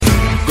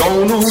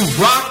Gonna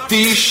rock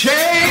these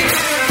shades,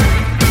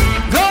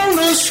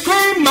 gonna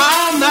scream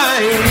my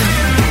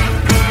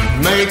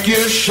name, make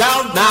you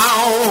shout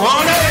now,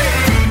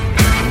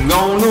 honey,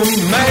 gonna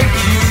make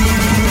you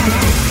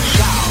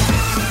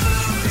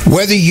shout.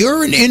 Whether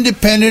you're an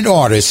independent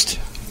artist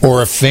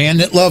or a fan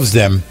that loves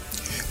them,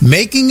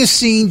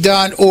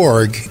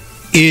 MakingAScene.org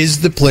is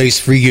the place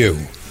for you.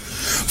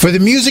 For the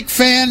music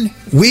fan,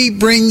 we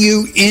bring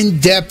you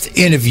in-depth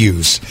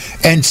interviews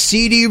and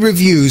CD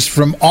reviews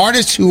from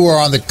artists who are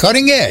on the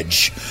cutting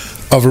edge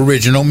of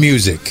original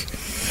music.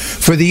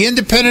 For the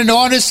independent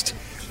artist,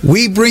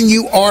 we bring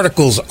you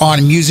articles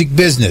on music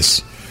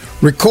business,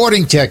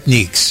 recording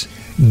techniques,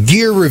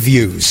 gear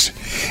reviews,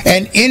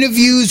 and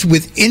interviews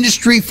with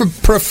industry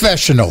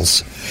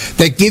professionals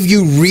that give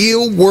you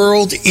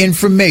real-world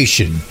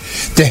information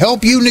to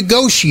help you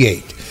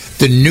negotiate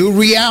the new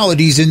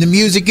realities in the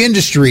music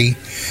industry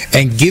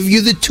and give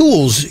you the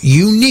tools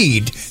you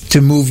need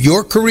to move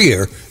your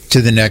career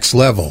to the next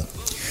level.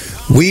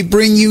 We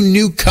bring you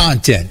new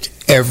content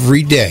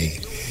every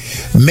day.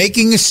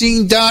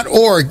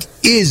 MakingAScene.org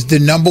is the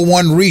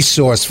 #1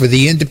 resource for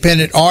the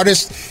independent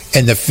artists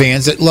and the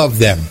fans that love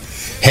them.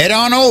 Head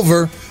on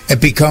over and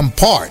become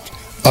part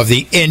of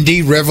the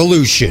indie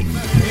revolution.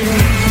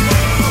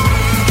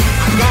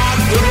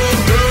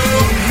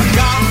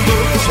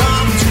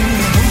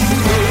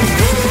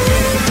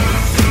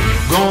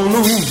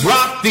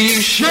 Rock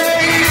these shades,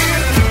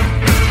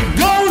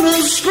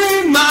 gonna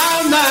scream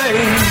my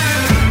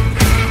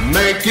name,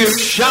 make you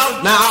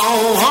shout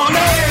now,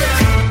 honey,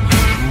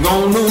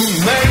 gonna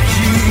make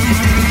you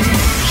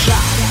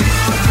shout,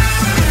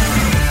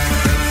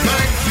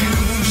 make you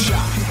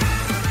shout,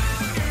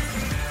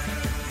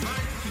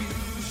 make you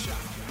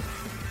shout.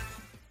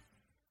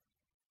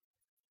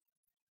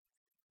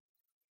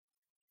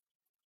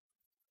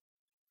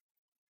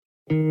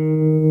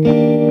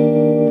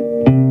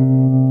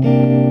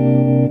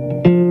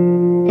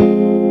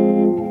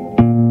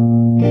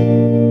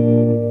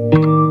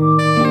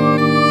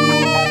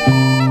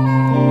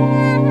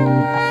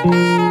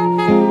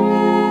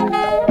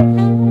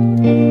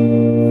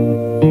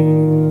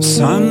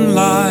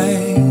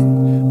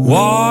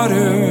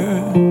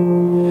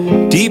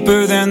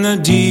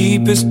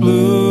 Deepest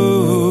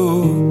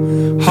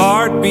blue,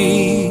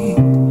 heartbeat,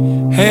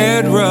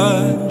 head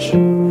rush,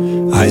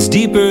 eyes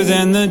deeper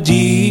than the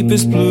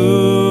deepest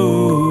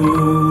blue.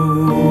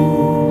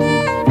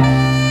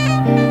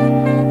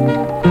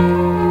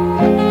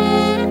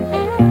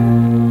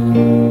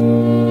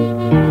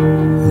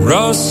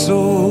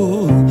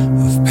 Rustle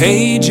of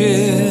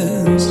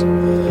pages,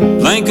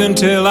 blank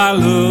until I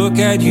look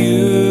at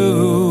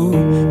you.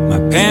 My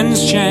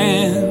pen's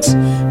chance,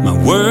 my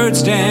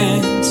words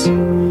dance,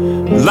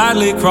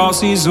 lightly across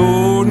these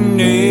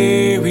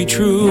ordinary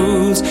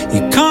truths.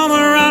 You come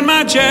around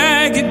my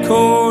jagged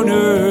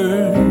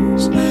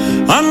corners,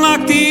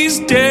 unlock these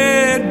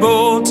dead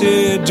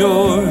bolted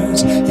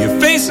doors, your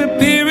face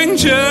appearing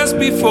just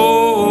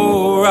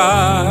before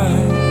I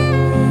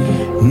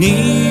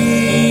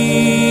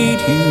need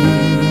you.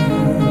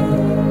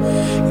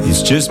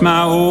 It's just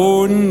my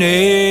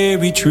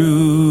ordinary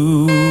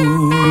truth.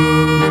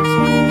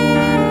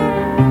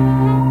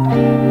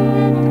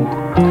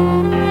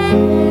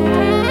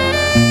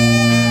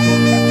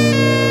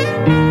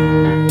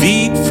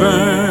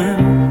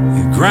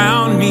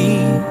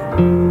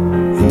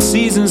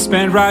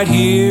 Spent right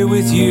here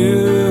with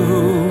you.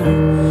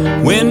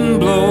 Wind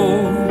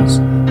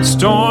blows,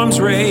 storms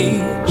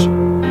rage,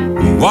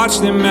 we watch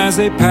them as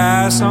they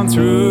pass on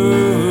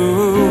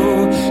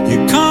through.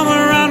 You come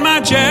around my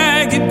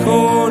jagged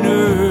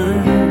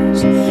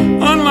corners,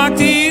 unlock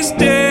these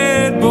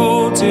dead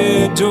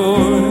bolted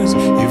doors,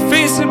 your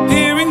face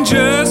appearing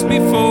just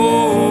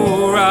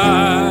before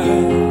I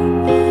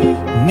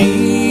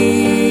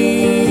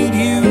need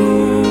you.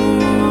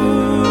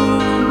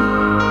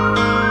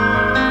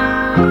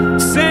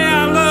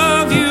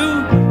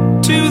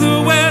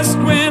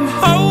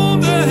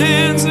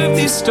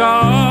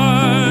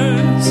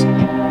 Stars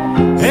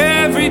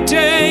every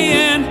day,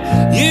 and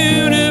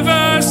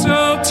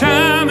universal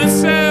time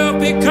itself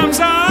becomes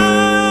ours.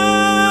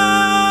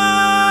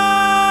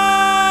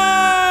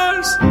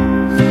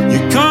 You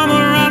come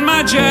around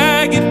my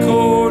jagged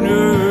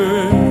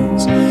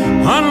corners,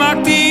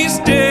 unlock these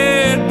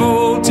dead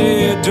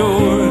bolted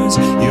doors,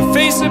 your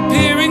face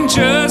appearing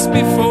just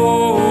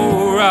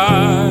before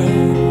I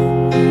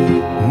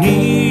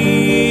need.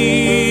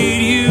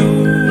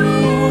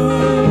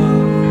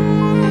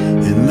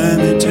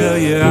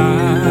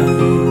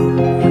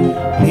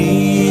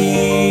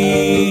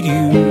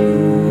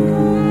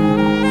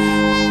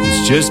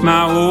 Just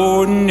my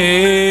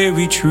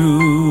ordinary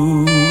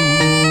truth.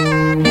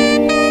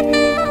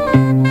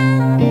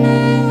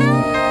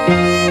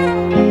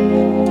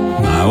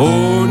 My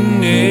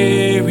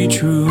ordinary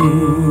truth.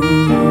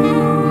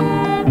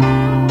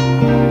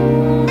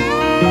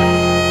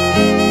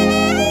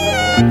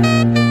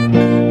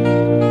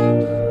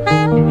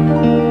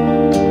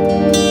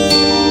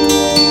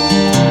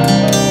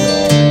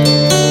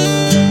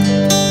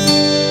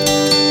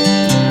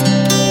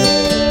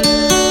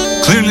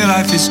 Clearly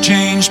life has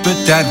changed, but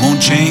that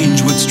won't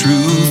change what's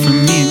true for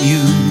me and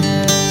you.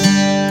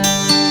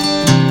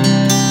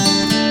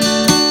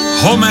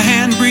 Hold my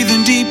hand,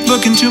 breathing deep,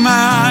 look into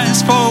my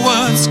eyes for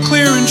what's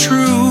clear and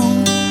true.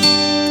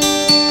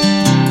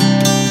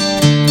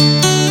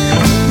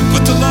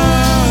 Put the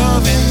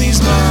love in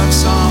these love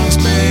songs,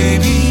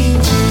 baby,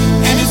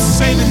 and it's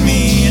saving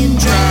me and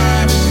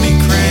driving me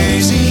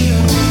crazy.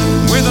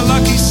 We're the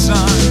lucky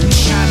sun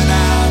shining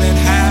out at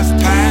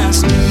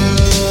noon.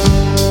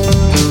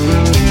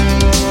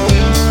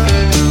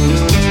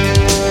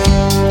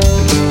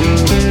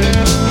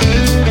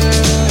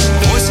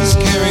 Voices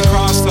carry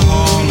across the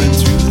hall and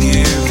through the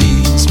air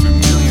these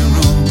familiar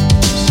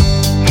rooms.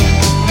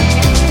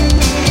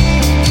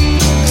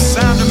 The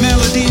sound of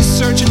melodies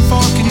searching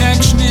for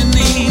connection in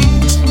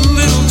these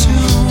little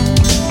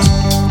tunes.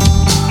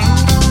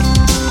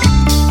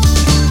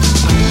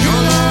 Your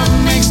love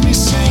makes me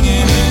sing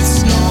and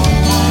it's no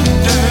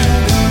wonder.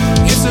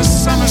 It's a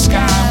summer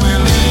sky we're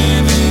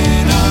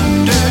living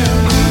under.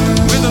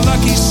 We're the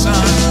lucky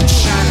sun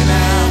shining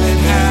out at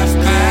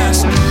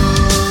noon.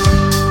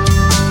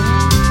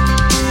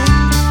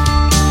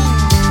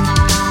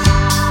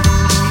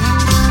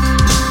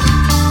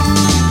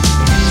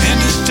 And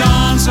it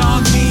dawns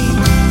on me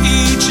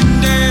each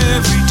and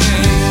every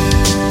day.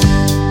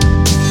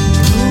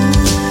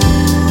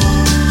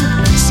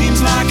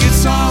 Seems like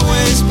it's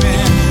always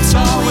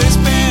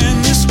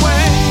been this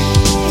way.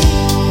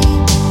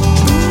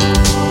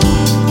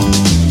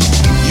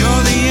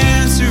 You're the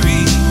answer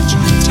each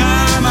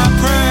time I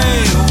pray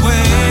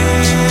away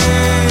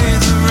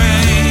the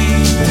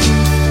rain.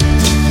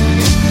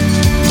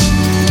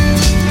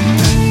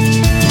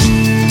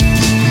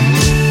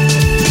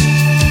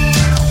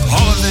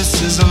 All of this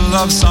is a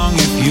love song.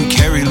 If you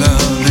carry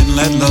love, then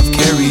let love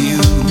carry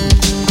you.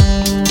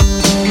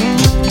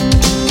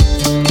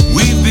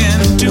 We've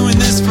been doing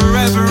this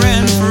forever,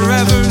 and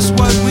forever's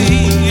what we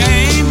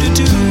aim to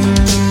do.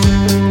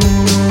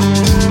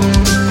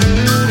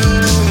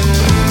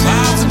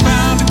 Clouds are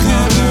bound to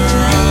cover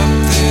up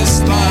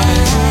this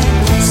light.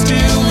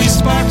 Still we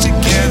spark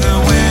together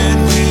when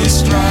we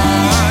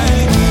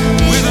strike.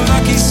 We're the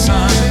lucky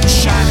sun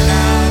shining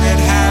out at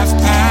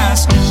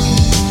noon.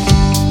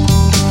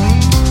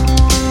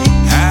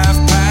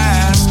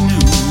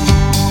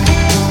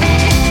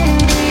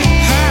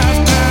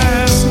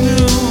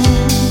 Noon.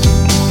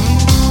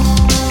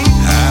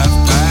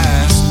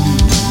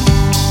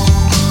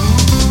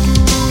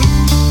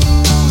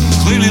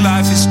 Clearly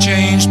life has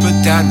changed,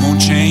 but that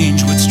won't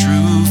change what's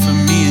true for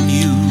me and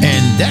you.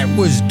 And that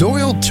was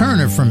Doyle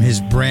Turner from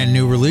his brand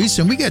new release,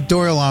 and we got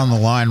Doyle on the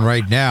line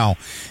right now.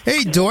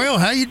 Hey, Doyle,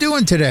 how you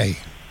doing today?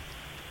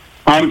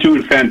 I'm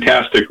doing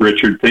fantastic,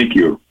 Richard. Thank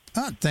you.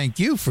 Thank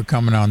you for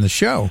coming on the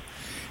show.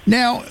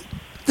 Now,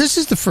 this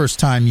is the first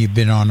time you've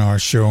been on our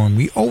show, and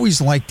we always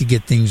like to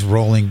get things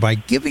rolling by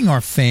giving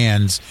our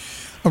fans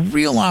a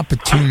real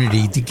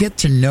opportunity to get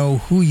to know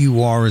who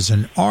you are as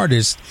an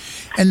artist.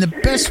 And the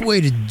best way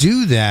to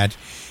do that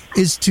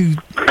is to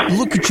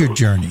look at your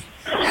journey,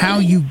 how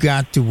you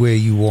got to where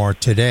you are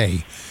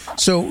today.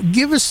 So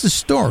give us the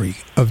story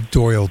of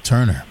Doyle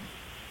Turner.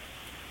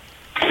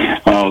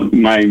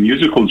 My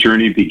musical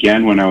journey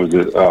began when I was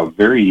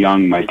very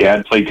young. My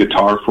dad played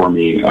guitar for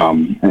me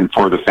and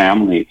for the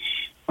family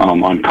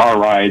on car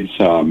rides,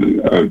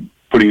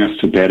 putting us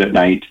to bed at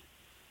night.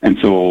 And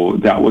so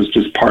that was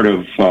just part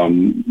of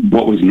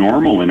what was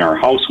normal in our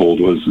household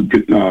was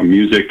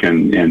music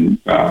and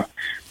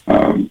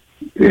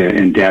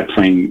Dad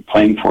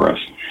playing for us.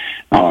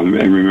 I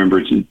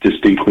remember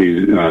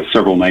distinctly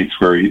several nights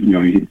where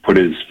he'd put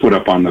his foot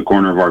up on the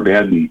corner of our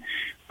bed and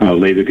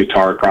lay the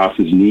guitar across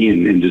his knee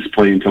and just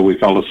play until we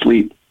fell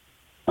asleep.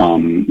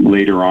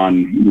 Later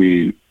on,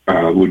 we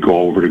would go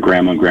over to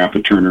Grandma and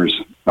Grandpa Turner's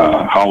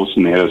house,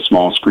 and they had a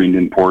small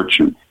screened-in porch.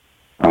 And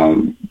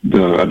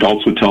the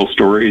adults would tell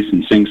stories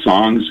and sing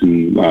songs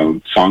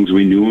and songs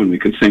we knew and we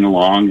could sing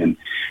along. And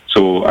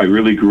so I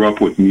really grew up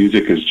with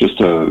music as just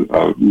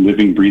a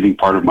living, breathing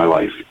part of my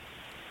life.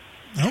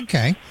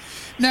 Okay.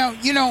 Now,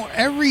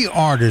 every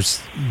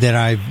artist that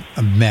I've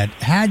met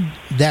had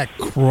that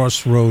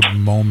crossroad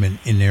moment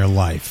in their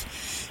life.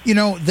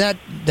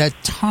 That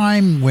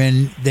time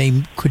when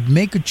they could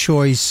make a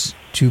choice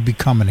to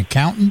become an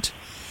accountant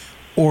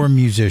or a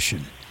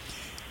musician.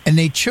 And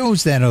they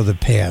chose that other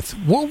path.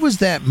 What was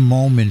that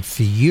moment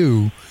for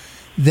you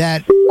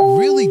that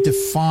really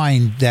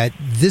defined that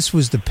this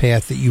was the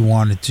path that you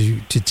wanted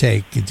to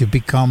take, to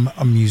become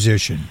a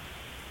musician?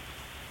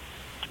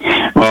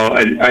 Well,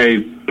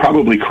 I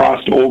probably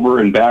crossed over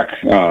and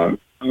back on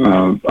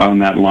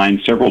that line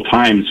several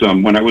times.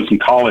 When I was in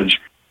college,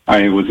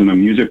 I was in a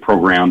music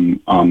program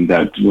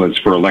that was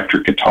for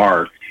electric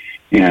guitar,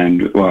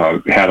 and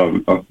had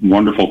a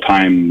wonderful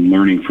time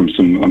learning from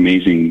some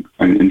amazing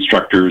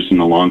instructors and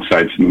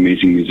alongside some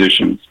amazing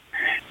musicians.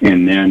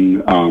 And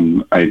then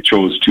I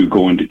chose to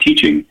go into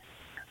teaching.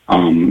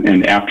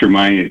 And after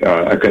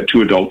I've got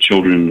two adult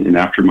children, and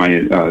after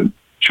my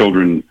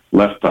children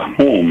left the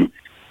home,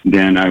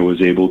 then I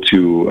was able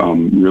to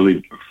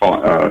really.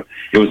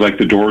 It was like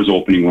the doors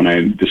opening when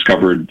I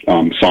discovered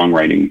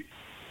songwriting,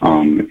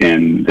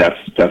 and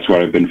that's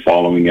what I've been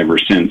following ever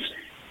since.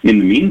 In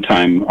the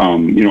meantime,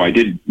 I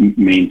did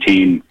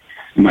maintain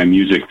my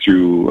music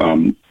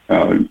through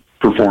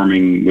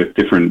performing with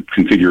different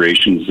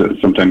configurations.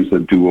 Sometimes a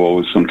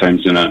duo,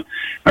 sometimes in a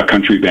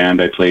country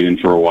band I played in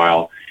for a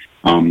while.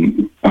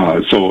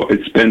 So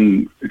it's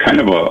been kind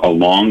of a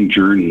long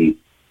journey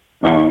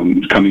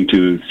coming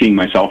to seeing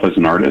myself as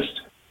an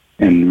artist.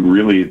 And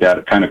really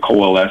that kind of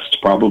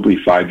coalesced probably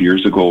 5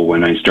 years ago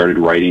when I started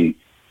writing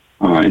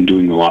and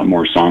doing a lot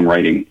more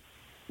songwriting.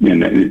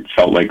 And it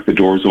felt like the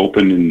doors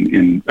opened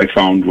and I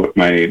found what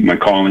my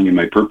calling and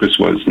my purpose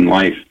was in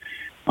life.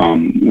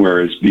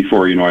 Whereas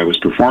before, I was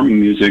performing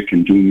music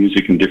and doing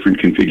music in different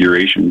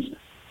configurations.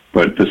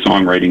 But the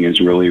songwriting is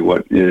really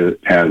what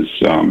has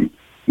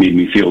made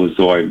me feel as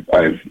though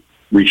I've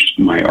reached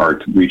my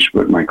art, reached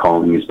what my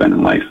calling has been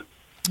in life.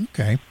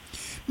 Okay.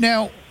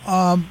 Now,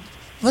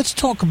 let's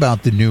talk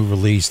about the new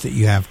release that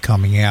you have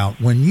coming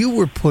out. When you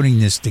were putting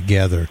this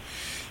together,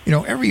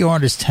 every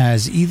artist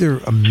has either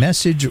a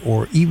message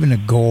or even a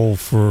goal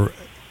for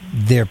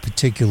their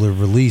particular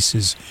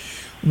releases.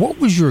 What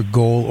was your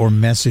goal or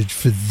message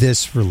for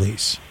this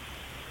release?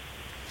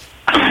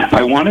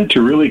 I wanted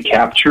to really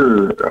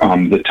capture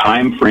the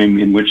time frame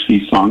in which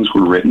these songs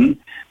were written.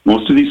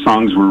 Most of these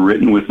songs were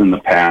written within the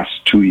past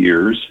 2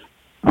 years,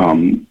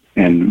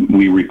 and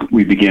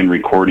we began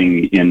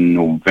recording in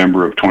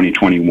November of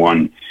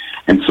 2021.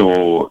 And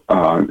so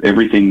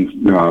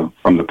everything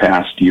from the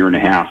past year and a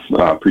half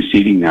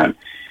preceding that.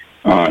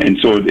 And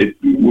so it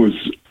was,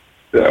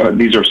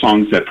 these are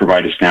songs that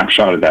provide a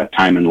snapshot of that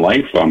time in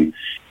life,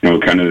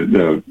 kind of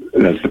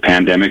as the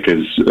pandemic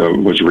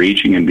was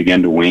raging and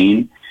began to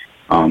wane.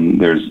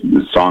 There's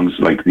songs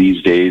like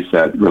These Days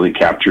that really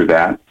capture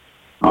that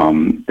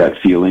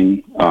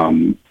feeling.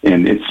 And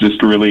it's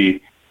just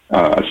really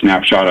a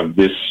snapshot of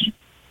this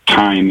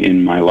time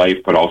in my life,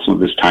 but also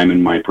this time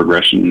in my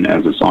progression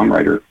as a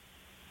songwriter.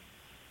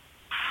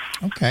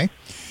 Okay.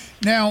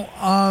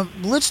 Now,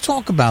 let's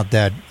talk about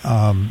that.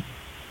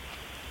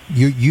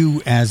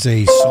 You as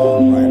a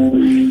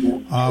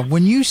songwriter,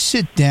 when you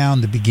sit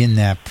down to begin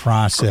that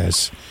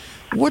process,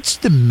 what's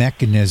the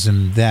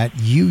mechanism that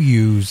you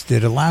use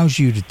that allows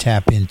you to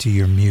tap into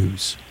your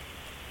muse?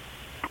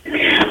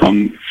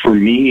 For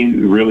me,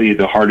 really,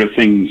 the heart of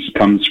things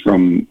comes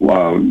from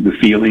the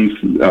feelings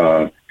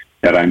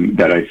that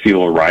I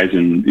feel arise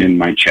in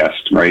my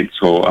chest. Right,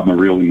 so I'm a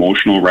real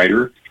emotional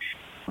writer.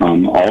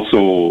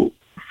 Also,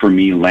 for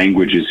me,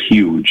 language is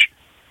huge.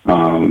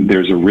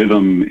 There's a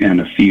rhythm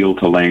and a feel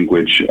to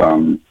language.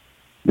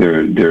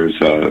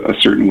 There's a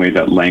certain way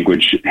that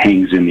language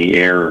hangs in the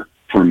air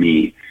for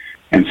me.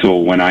 And so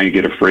when I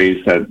get a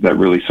phrase that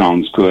really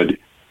sounds good,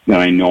 then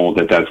I know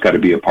that that's got to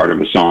be a part of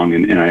a song.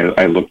 And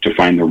I look to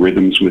find the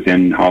rhythms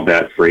within how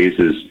that phrase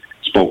is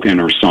spoken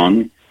or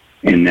sung.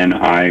 And then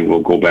I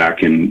will go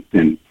back and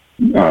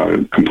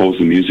compose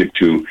the music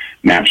to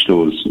match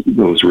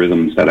those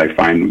rhythms that I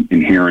find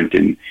inherent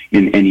in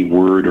any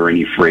word or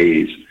any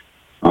phrase.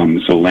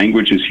 So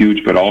language is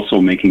huge, but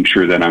also making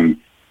sure that I'm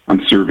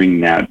serving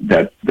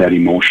that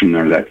emotion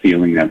or that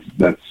feeling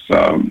that's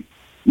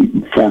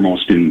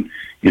foremost in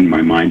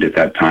my mind at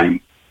that time.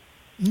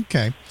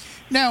 Okay.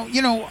 Now,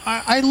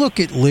 I look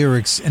at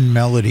lyrics and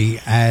melody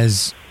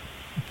as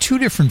two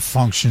different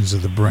functions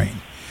of the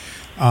brain.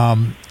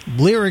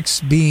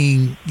 Lyrics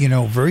being,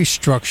 very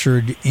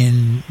structured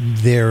in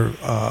their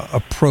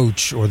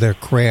approach or their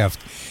craft,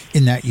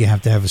 in that you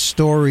have to have a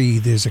story,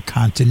 there's a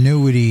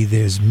continuity,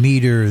 there's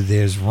meter,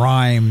 there's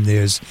rhyme,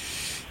 there's,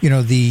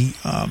 the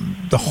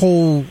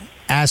whole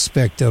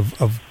aspect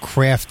of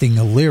crafting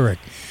a lyric.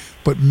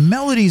 But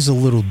melody's a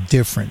little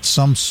different.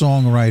 Some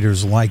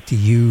songwriters like to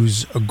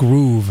use a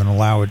groove and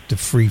allow it to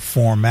free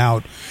form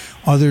out.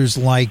 Others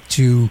like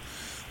to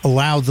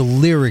allow the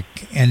lyric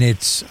and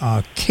its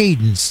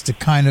cadence to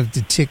kind of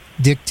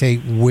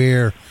dictate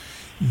where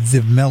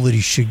the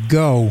melody should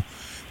go.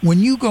 When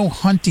you go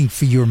hunting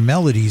for your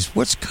melodies,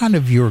 what's kind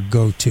of your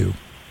go-to?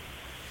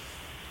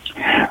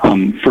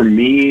 For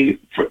me,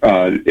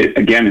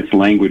 it's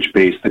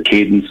language-based. The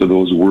cadence of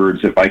those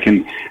words. If I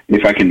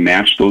can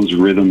match those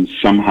rhythms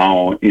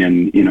somehow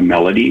in a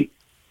melody,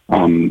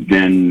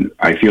 then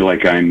I feel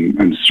like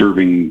I'm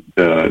serving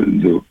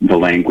the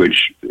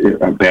language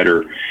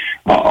better.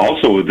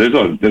 Also,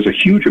 there's a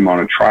huge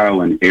amount of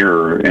trial and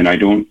error, and I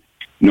don't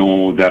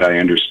know that I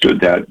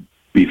understood that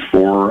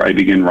before I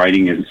began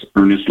writing as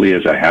earnestly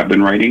as I have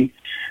been writing.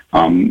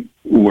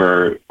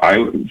 Where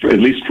at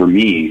least for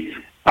me,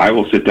 I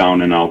will sit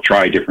down and I'll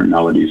try different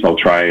melodies. I'll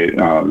try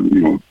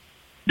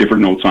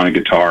different notes on a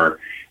guitar,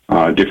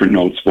 different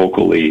notes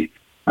vocally,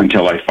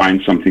 until I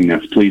find something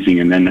that's pleasing,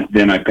 and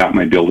then I've got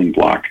my building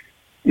block,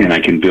 and I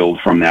can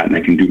build from that, and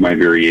I can do my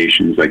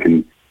variations. I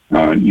can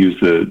use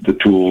the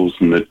tools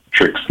and the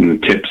tricks and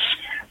the tips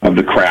of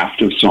the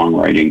craft of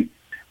songwriting.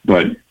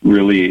 But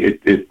really,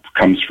 it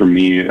comes from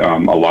me a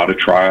lot of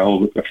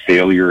trial,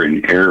 failure,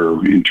 and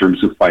error in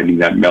terms of finding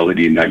that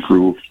melody and that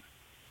groove.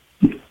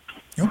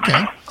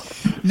 Okay.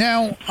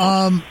 Now,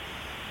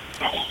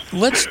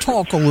 let's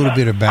talk a little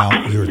bit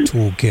about your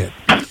toolkit.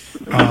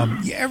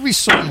 Every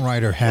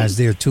songwriter has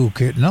their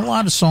toolkit, and a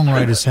lot of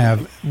songwriters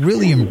have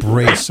really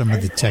embraced some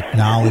of the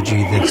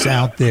technology that's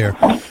out there,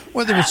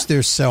 whether it's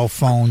their cell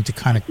phone to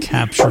kind of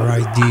capture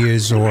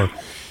ideas, or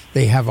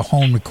they have a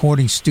home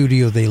recording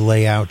studio, they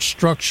lay out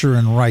structure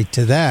and write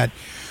to that.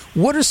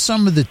 What are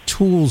some of the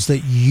tools that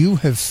you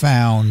have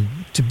found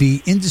to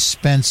be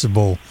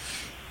indispensable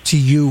to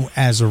you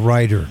as a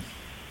writer?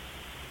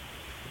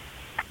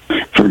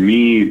 For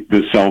me,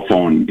 the cell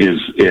phone is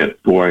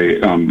it. Boy,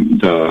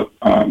 the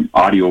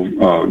audio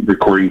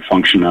recording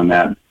function on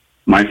that.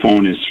 My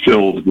phone is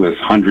filled with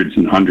hundreds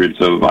and hundreds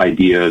of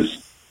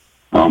ideas,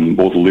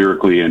 both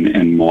lyrically and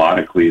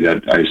melodically,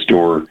 that I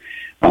store.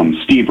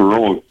 Steve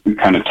Earle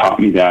kind of taught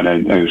me that.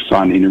 I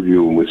saw an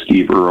interview with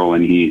Steve Earle,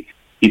 and he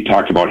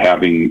talked about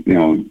having,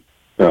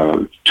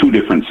 two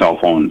different cell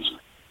phones,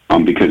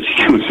 because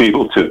he was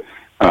able to,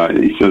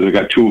 he says, I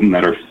got two of them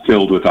that are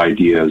filled with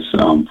ideas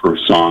for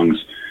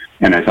songs.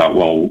 And I thought,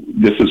 well,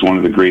 this is one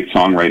of the great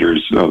songwriters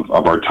of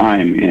our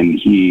time, and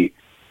he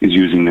is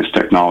using this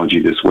technology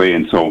this way.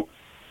 And so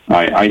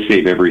I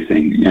save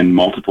everything in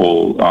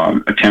multiple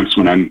attempts.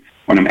 When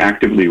I'm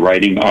actively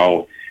writing,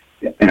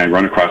 and I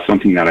run across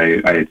something that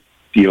I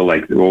feel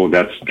like, oh,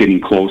 that's getting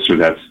close, or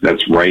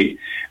that's right,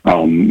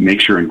 I'll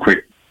make sure and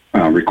quick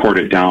record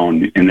it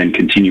down and then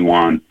continue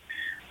on.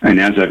 And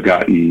as I've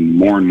gotten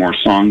more and more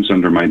songs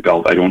under my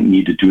belt, I don't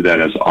need to do that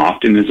as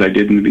often as I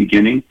did in the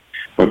beginning.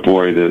 But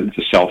boy, the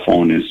cell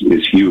phone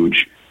is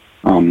huge.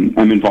 I'm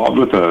involved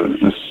with a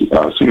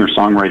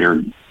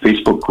singer-songwriter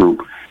Facebook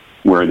group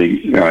where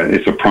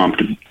it's a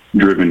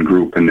prompt-driven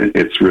group, and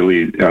it's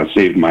really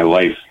saved my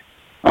life.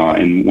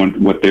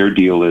 And what their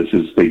deal is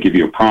they give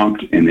you a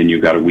prompt, and then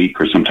you've got a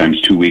week or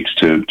sometimes 2 weeks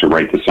to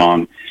write the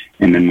song.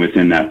 And then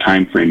within that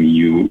time frame,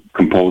 you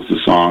compose the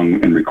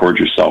song and record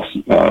yourself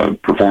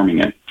performing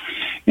it.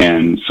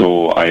 And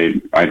so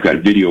I've got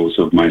videos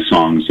of my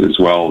songs as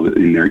well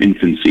in their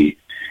infancy.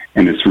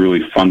 And it's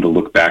really fun to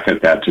look back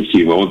at that to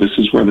see, well, this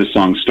is where the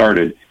song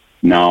started.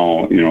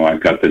 Now,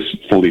 I've got this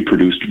fully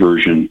produced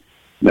version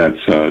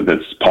that's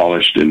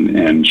polished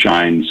and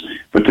shines,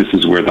 but this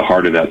is where the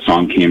heart of that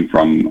song came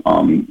from.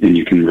 And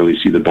you can really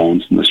see the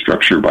bones and the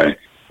structure by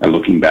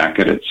looking back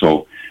at it.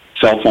 So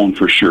cell phone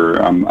for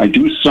sure. I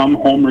do some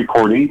home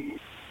recording.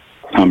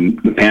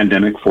 The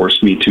pandemic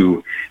forced me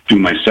to do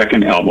my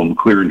second album,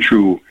 Clear and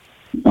True.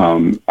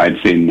 I'd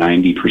say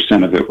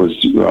 90% of it was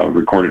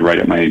recorded right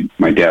at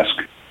my desk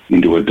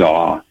into a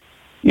DAW,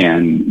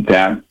 and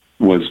that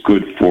was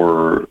good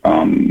for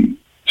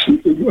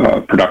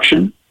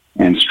production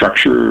and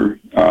structure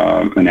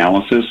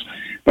analysis.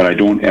 But I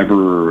don't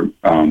ever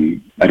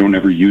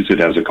use it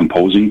as a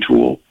composing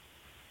tool.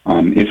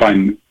 If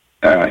I'm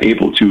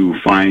able to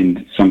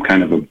find some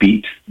kind of a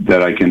beat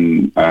that I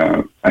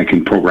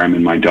can program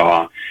in my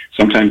DAW,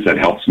 sometimes that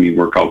helps me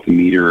work out the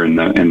meter and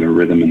the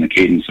rhythm and the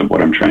cadence of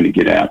what I'm trying to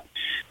get at.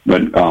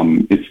 But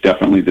it's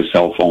definitely the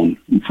cell phone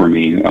for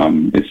me.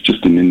 It's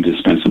just an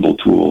indispensable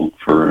tool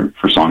for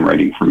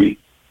songwriting for me.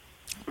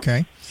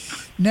 Okay.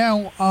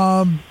 Now,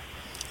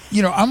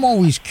 I'm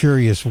always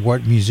curious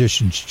what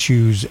musicians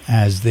choose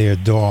as their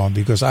DAW,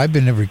 because I've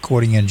been a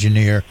recording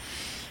engineer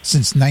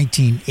since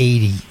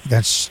 1980.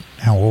 That's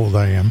how old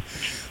I am.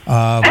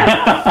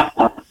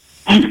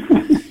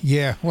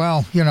 Yeah,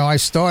 well, I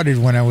started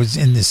when I was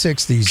in the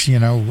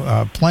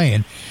 60s,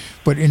 playing.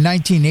 But in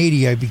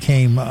 1980, I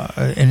became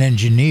an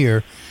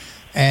engineer,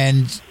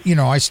 and,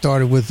 I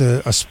started with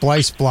a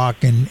splice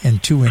block and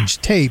 2-inch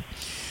tape.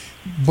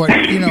 But,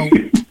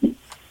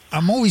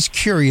 I'm always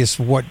curious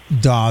what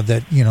DAW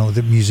that,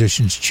 the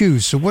musicians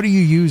choose. So what are you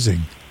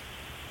using?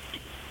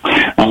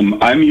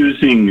 I'm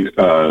using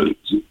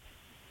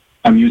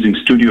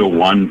Studio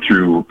One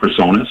through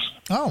PreSonus.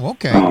 Oh,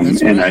 okay.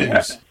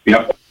 That's what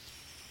yep.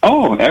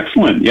 Oh,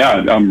 excellent.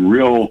 Yeah, I'm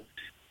real...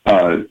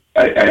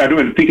 I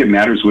don't think it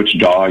matters which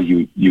DAW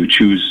you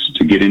choose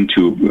to get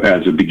into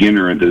as a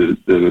beginner.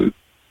 The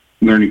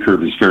learning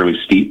curve is fairly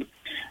steep.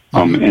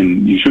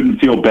 And you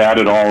shouldn't feel bad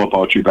at all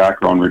about your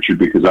background, Richard,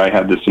 because I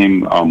had the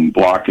same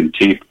block and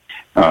tape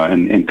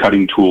and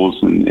cutting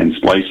tools and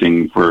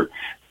splicing for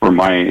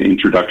my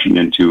introduction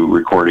into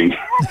recording.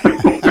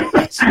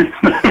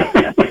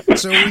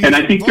 So and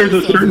I think there's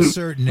a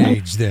certain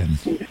age then.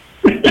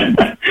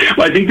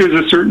 Well, I think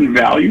there's a certain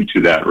value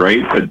to that,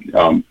 right?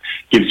 That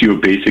gives you a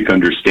basic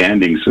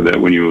understanding, so that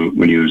when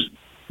you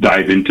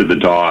dive into the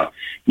DAW,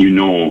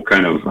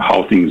 kind of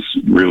how things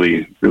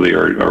really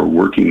are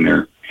working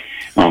there.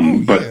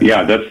 But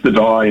yeah, that's the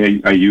DAW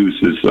I use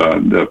is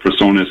the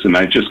PreSonus, and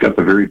I just got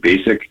the very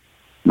basic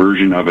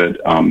version of it.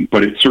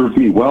 But it served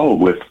me well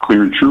with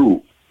Clear and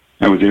True.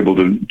 I was able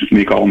to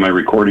make all my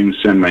recordings,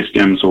 send my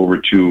stems over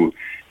to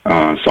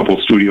Supple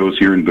Studios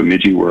here in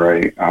Bemidji,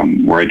 where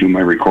I do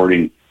my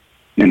recording,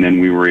 and then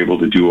we were able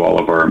to do all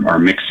of our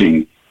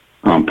mixing,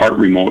 part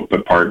remote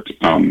but part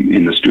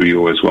in the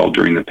studio as well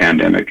during the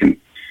pandemic, and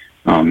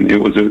it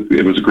was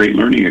a great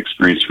learning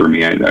experience for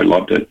me. I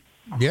loved it.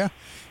 Yeah.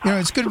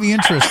 It's going to be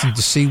interesting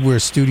to see where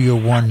Studio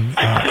One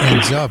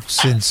ends up,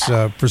 since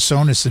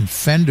Presonus and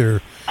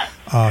Fender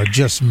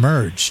just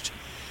merged.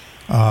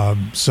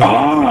 So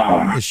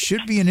it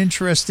should be an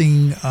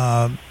interesting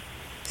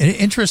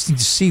to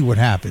see what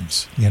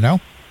happens. Yeah,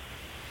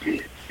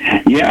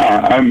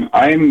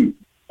 I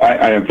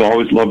have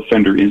always loved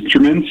Fender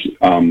instruments,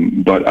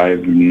 but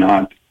I've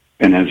not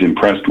been as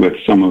impressed with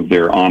some of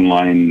their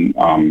online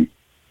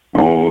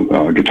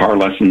guitar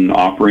lesson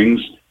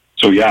offerings.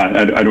 So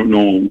yeah, I don't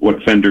know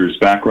what Fender's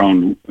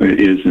background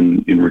is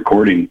in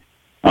recording,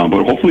 but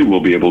hopefully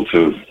we'll be able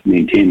to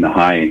maintain the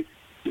high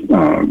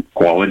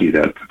quality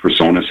that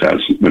Presonus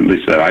has, at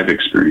least that I've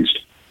experienced.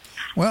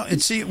 Well,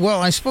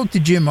 I spoke to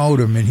Jim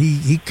Odom, and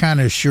he kind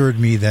of assured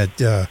me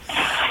that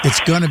it's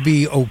going to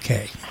be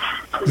okay.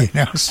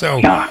 So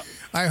Yeah.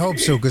 I hope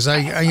so, because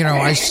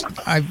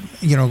I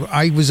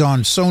was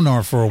on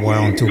Sonar for a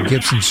while until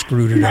Gibson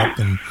screwed it up,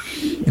 and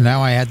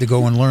now I had to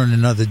go and learn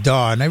another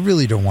DAW, and I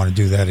really don't want to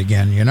do that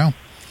again.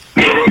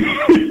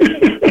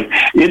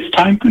 It's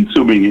time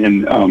consuming,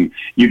 and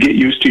you get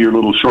used to your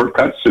little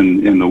shortcuts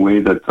and the way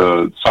that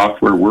the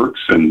software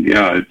works, and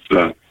yeah,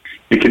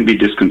 it can be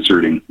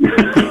disconcerting.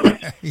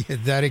 Yeah,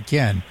 that it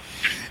can.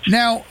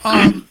 Now,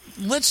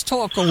 let's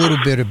talk a little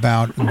bit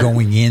about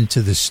going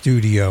into the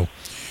studio.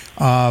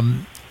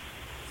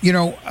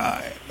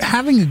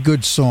 Having a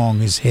good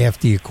song is half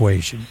the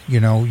equation.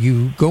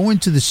 You go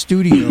into the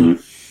studio,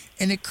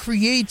 and it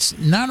creates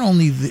not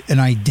only an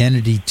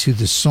identity to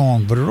the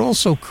song, but it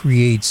also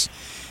creates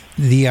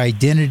the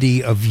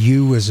identity of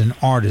you as an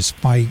artist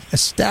by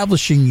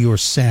establishing your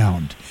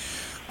sound.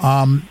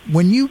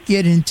 When you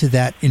get into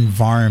that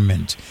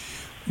environment,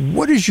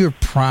 what is your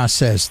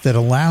process that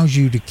allows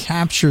you to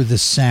capture the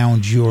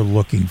sound you're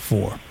looking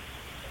for?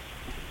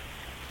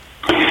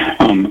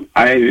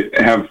 I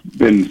have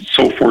been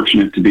so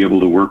fortunate to be able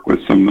to work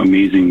with some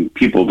amazing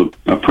people.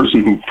 A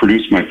person who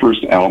produced my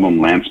first album,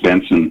 Lance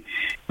Benson,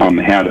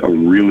 had a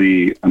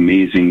really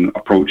amazing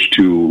approach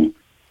to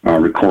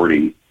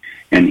recording.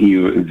 And he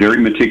was very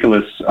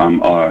meticulous,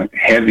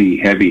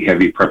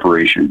 heavy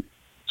preparation.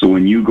 So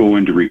when you go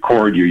in to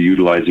record, you're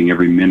utilizing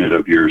every minute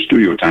of your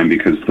studio time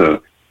because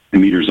the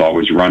meter's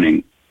always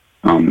running.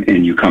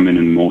 And you come in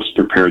and most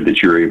prepared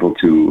that you're able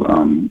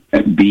to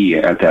be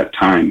at that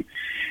time.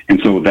 And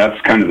so that's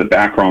kind of the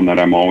background that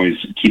I'm always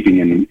keeping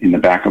in the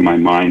back of my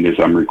mind as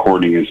I'm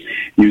recording, is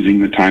using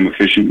the time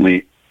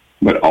efficiently,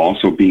 but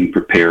also being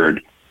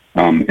prepared.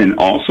 And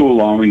also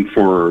allowing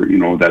for,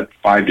 that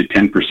 5 to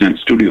 10%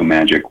 studio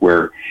magic,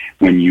 where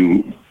when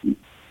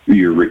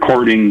you're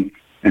recording,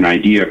 an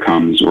idea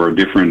comes, or a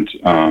different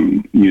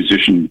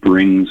musician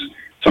brings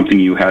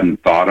something you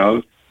hadn't thought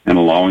of, and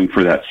allowing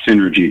for that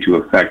synergy to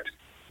affect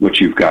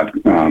what you've got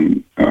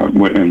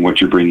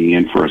what you're bringing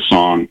in for a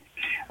song.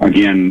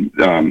 Again,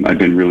 I've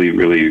been really,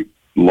 really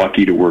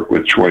lucky to work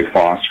with Troy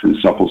Foss from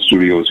Supple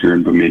Studios here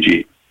in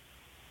Bemidji,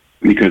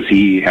 because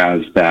he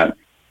has that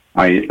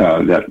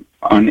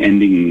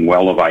unending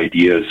well of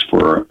ideas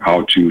for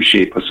how to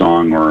shape a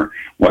song, or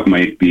what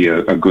might be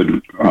a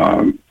good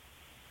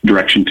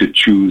direction to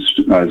choose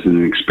as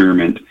an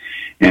experiment.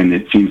 And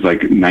it seems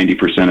like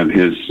 90% of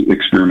his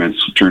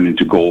experiments turn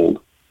into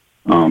gold.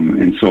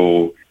 And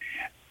so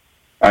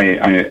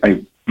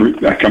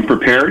I'm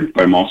prepared,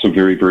 but I'm also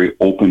very, very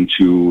open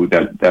to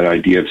that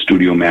idea of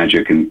studio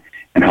magic and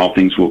how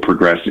things will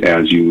progress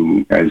as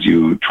you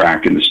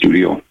track in the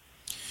studio.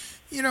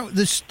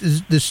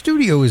 The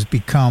studio has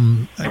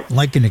become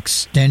like an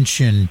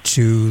extension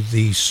to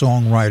the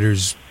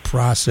songwriter's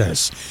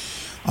process.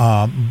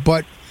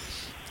 But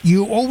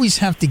you always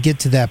have to get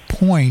to that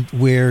point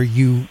where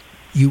you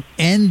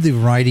end the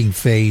writing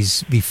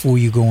phase before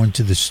you go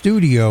into the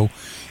studio,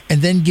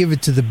 and then give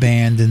it to the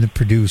band and the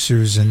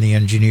producers and the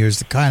engineers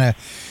to kind of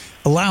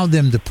allow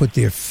them to put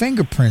their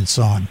fingerprints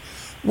on.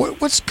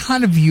 What's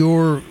kind of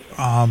your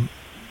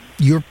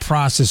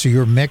process or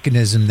your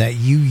mechanism that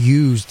you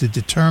use to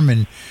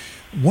determine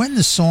when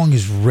the song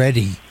is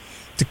ready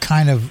to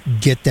kind of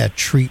get that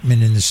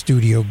treatment in the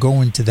studio,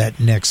 go into that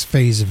next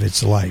phase of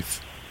its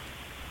life?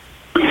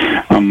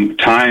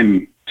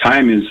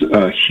 Time is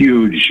a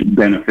huge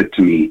benefit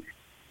to me.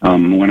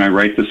 When I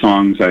write the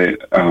songs,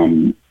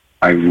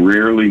 I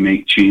rarely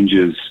make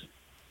changes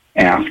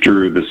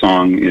after the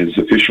song is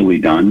officially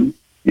done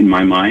in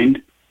my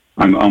mind.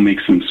 I'll make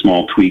some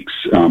small tweaks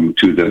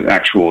to the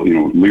actual,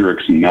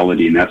 lyrics and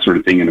melody and that sort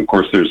of thing. And of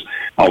course, there's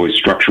always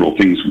structural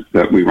things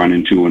that we run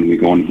into when we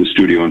go into the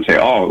studio and say,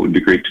 "Oh, it would be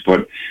great to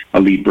put a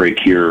lead break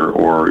here,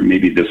 or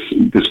maybe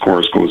this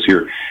chorus goes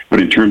here." But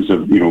in terms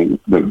of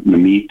the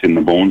meat and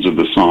the bones of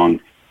the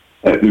song,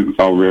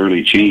 I'll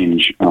rarely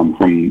change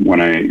from when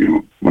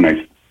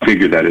I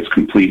figure that it's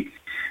complete.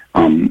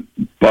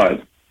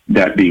 But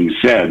that being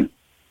said,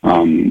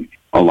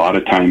 a lot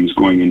of times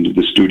going into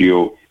the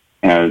studio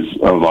has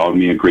allowed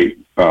me a great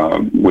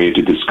way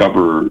to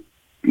discover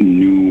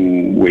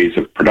new ways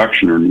of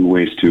production, or new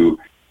ways to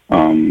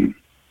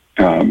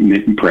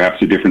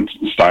perhaps a different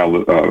style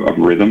of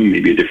rhythm,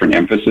 maybe a different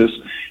emphasis,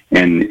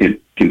 and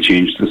it can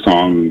change the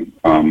song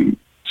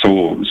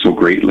so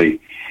greatly.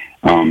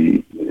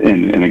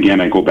 And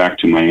again, I go back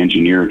to my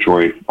engineer,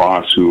 Troy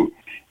Voss, who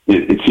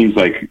it seems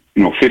like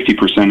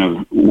 50%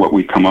 of what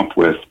we come up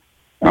with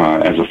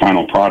as a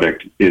final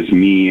product is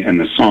me and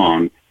the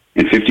song,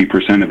 and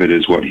 50% of it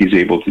is what he's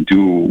able to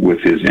do with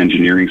his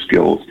engineering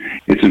skills.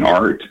 It's an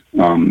art.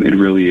 It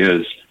really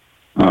is.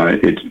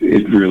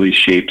 It really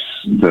shapes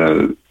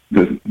the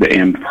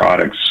end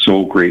product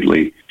so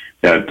greatly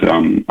that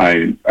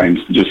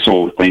I'm just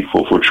so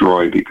thankful for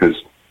Troy, because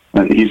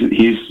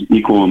he's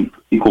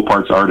equal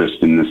parts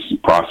artist in this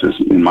process,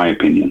 in my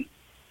opinion.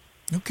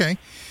 Okay.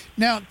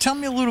 Now, tell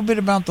me a little bit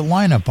about the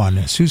lineup on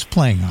this. Who's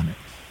playing on it?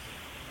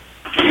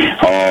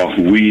 Oh,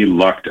 we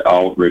lucked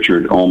out,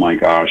 Richard. Oh, my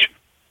gosh.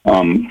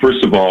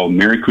 First of all,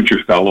 Mary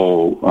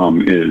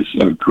Cucciafello is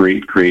a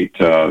great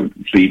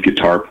lead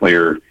guitar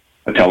player,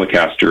 a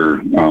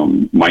Telecaster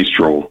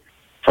maestro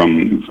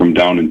from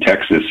down in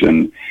Texas.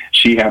 And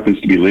she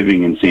happens to be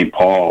living in St.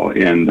 Paul,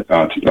 and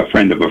a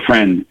friend of a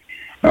friend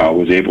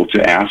was able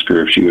to ask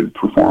her if she would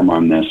perform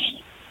on this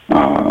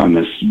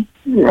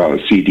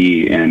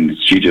CD, and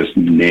she just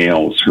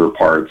nails her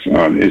parts.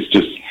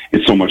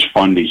 It's so much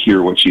fun to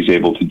hear what she's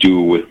able to do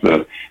with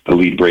the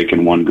lead break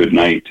in One Good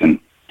Night. And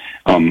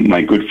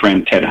my good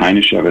friend Ted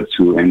Heineshevitz,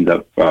 who ended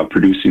up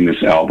producing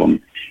this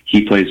album,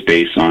 he plays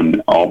bass on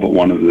all but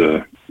one of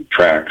the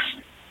tracks.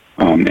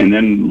 And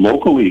then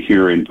locally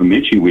here in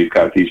Bemidji, we've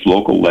got these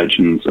local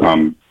legends,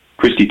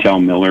 Christy Tell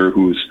Miller,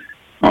 who's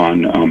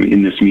on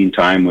In This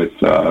Meantime with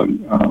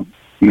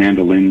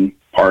mandolin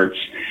parts.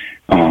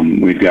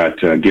 We've got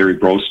Gary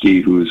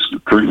Brosty, who's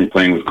currently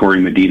playing with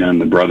Corey Medina and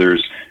the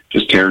Brothers,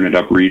 just tearing it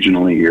up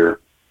regionally here.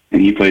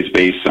 And he plays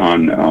bass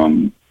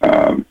on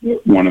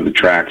one of the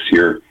tracks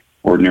here,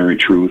 Ordinary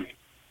Truth.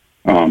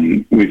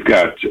 We've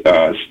got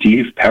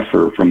Steve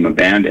Peffer from the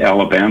band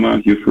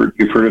Alabama. You've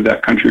heard of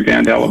that country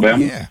band,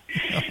 Alabama? Oh, yeah.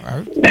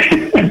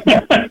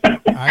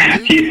 I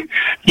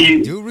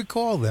do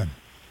recall them.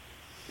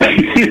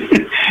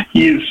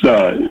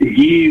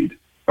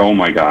 Oh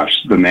my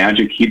gosh, the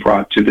magic he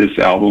brought to this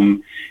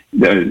album,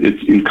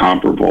 it's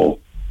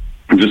incomparable.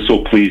 I'm just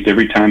so pleased.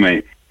 Every time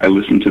I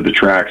listen to the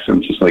tracks,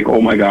 I'm just like,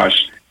 oh my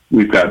gosh,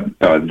 we've got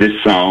this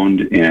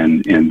sound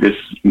and this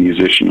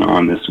musician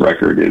on this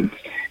record. It's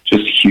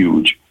just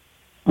huge.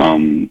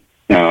 And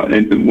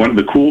one of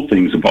the cool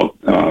things about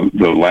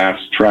the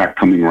last track,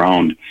 Coming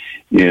Round,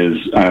 is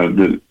I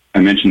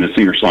mentioned the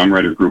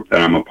singer-songwriter group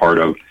that I'm a part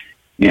of,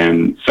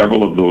 and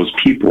several of those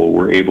people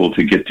were able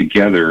to get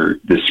together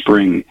this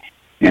spring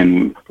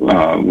and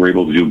were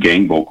able to do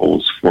gang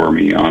vocals for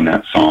me on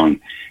that song.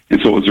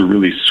 And so it was a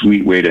really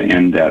sweet way to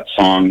end that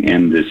song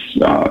and this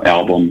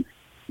album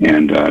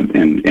and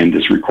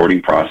this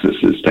recording process,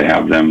 is to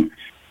have them,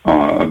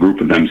 a group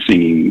of them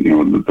singing,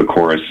 the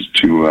chorus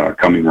to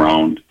Coming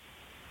Round.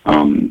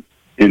 And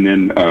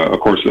then, of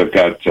course, I've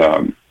got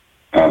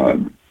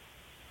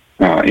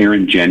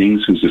Aaron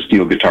Jennings, who's a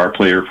steel guitar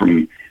player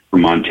from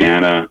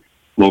Montana.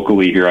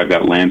 Locally here, I've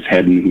got Lance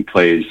Hedden, who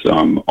plays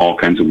all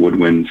kinds of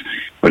woodwinds,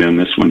 but in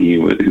this one, he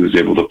was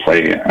able to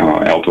play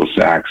alto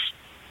sax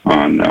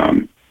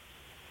on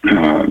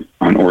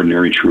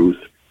Ordinary Truth.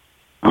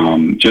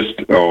 I'm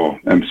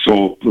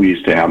so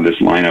pleased to have this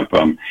lineup.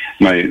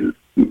 My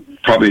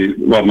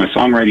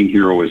songwriting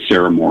hero is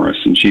Sarah Morris,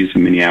 and she's a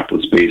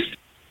Minneapolis-based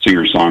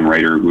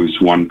singer-songwriter who's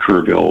won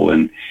Kerrville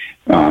and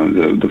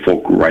the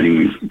folk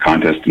writing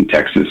contest in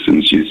Texas,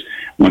 and she's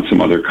won some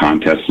other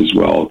contests as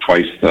well.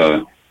 Twice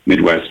the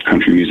Midwest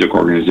Country Music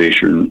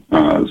Organization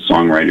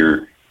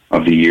Songwriter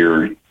of the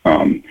Year.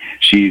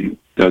 She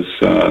does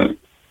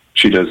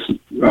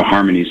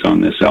harmonies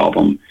on this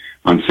album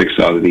on 6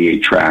 out of the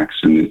 8 tracks,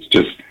 and it's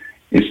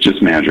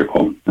just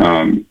magical.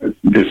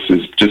 This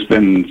has just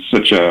been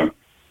such a.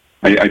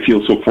 I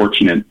feel so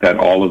fortunate that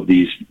all of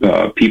these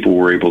people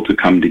were able to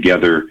come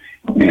together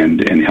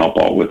and help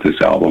out with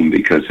this album,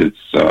 because it's.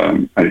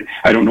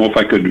 I don't know if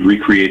I could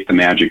recreate the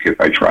magic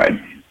if I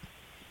tried.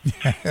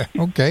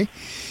 Okay.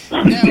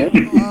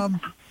 Now,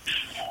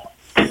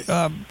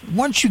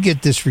 once you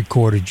get this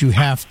recorded, you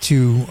have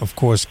to, of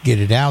course, get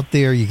it out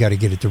there. You got to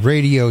get it to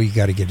radio. You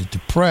got to get it to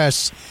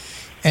press.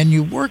 And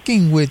you're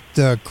working with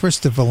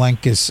Krista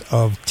Valenkis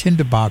of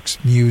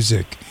Tinderbox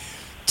Music.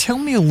 Tell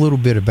me a little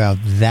bit about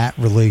that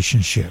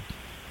relationship.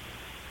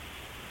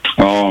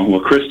 Oh,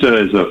 well,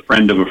 Krista is a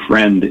friend of a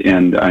friend,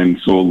 and I'm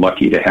so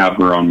lucky to have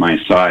her on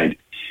my side.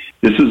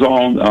 This is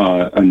all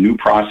a new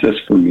process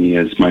for me,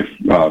 as my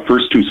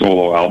first 2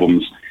 solo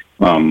albums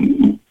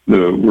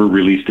were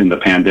released in the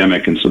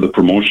pandemic, and so the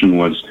promotion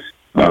was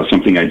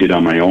something I did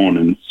on my own.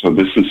 And so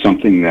this is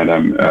something that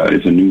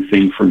is a new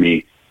thing for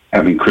me,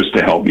 having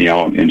Krista help me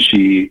out. And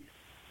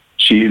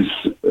she's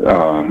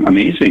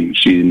amazing.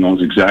 She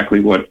knows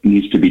exactly what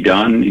needs to be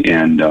done,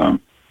 and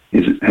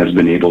has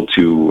been able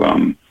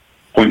to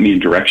point me in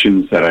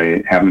directions that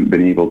I haven't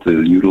been able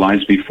to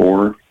utilize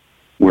before,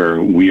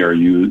 where we are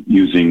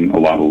using a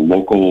lot of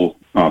local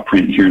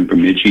print here in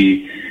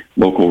Bemidji,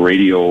 local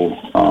radio,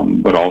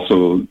 but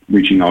also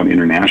reaching out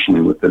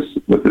internationally with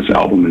this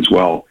album as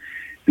well.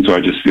 And so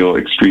I just feel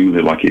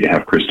extremely lucky to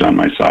have Krista on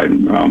my side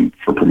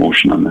for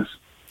promotion on this.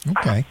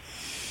 Okay.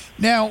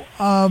 Now,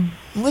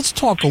 let's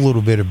talk a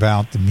little bit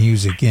about the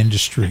music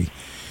industry.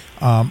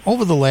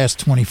 Over the last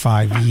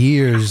 25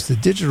 years, the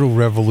digital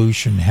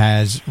revolution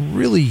has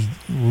really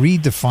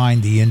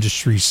redefined the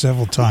industry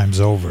several times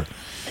over.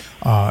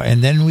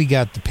 And then we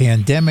got the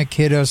pandemic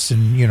hit us,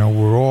 and,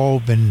 we're all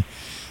been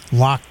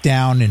locked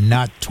down and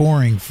not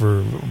touring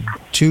for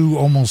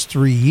almost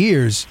 3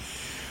 years.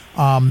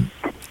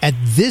 At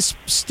this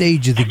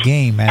stage of the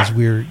game, as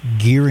we're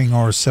gearing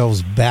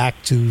ourselves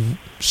back to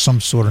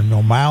some sort of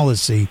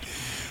normalcy,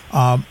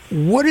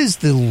 what is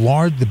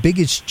the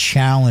biggest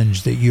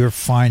challenge that you're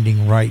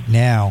finding right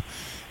now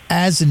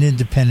as an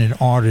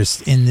independent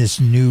artist in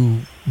this new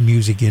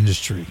music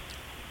industry?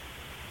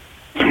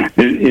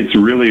 It's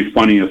really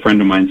funny. A friend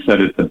of mine said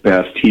it the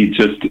best. He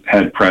just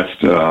had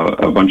pressed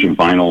a bunch of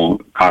vinyl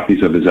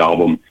copies of his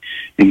album,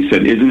 and he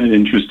said, "Isn't it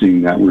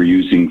interesting that we're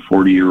using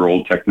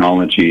 40-year-old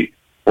technology,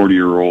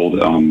 40-year-old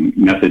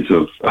methods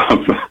of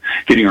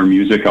getting our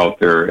music out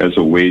there as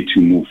a way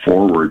to move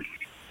forward?"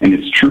 And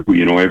it's true,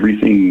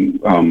 everything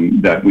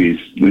that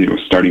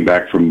starting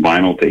back from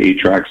vinyl to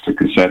 8-tracks to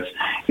cassettes,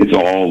 it's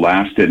all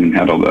lasted and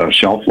had a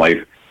shelf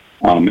life.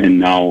 And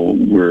now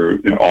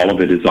all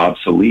of it is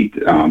obsolete.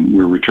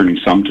 We're returning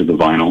some to the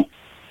vinyl,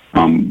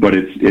 but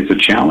it's a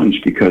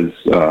challenge because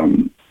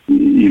an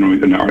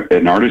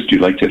artist,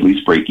 you'd like to at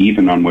least break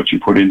even on what you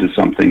put into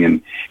something,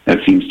 and that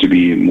seems to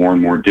be more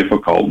and more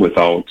difficult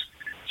without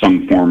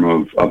some form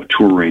of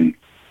touring.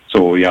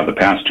 So yeah, the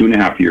past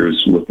 2.5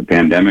 years with the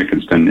pandemic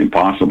has been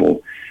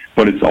impossible,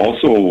 but it's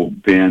also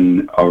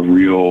been a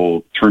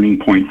real turning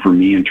point for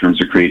me in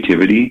terms of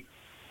creativity,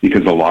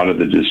 because a lot of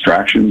the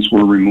distractions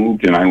were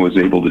removed and I was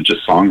able to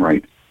just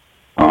songwrite.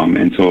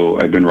 And so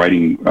I've been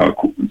writing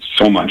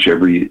so much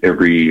every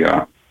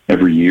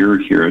year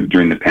here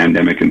during the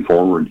pandemic and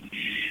forward.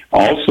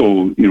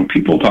 Also,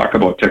 people talk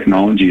about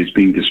technology as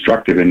being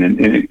destructive, and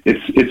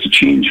it's a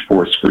change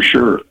force for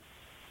sure.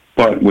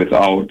 But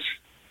without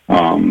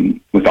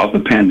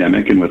the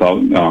pandemic and without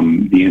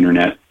the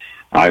internet,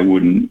 I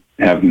wouldn't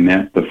have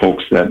met the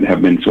folks that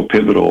have been so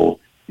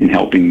pivotal in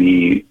helping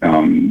me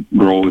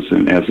grow as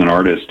an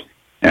artist,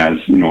 as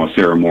a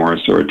Sarah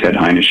Morris or a Ted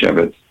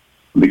Heineshevitz,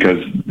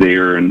 because they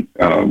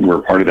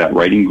were part of that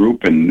writing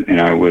group, and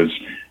I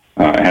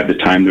had the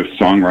time to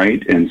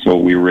songwrite, and so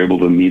we were able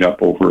to meet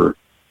up over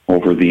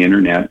the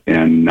internet,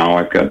 and now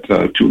I've got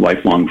 2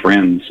 lifelong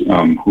friends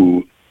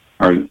who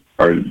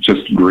are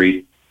just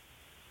great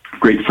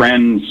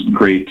friends,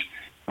 great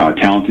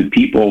talented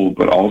people,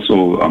 but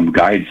also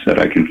guides that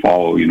I can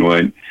follow.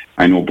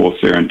 I know both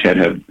Sarah and Ted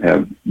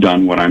have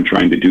done what I'm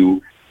trying to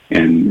do,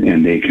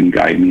 and they can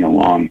guide me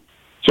along.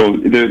 So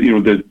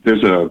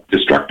there's a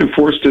destructive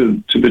force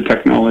to the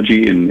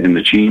technology and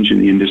the change in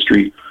the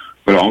industry,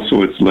 but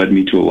also it's led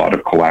me to a lot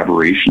of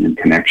collaboration and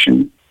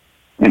connection.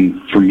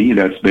 And for me,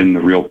 that's been the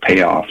real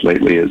payoff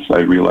lately, is I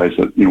realize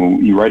that,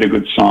 you write a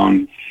good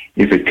song,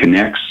 if it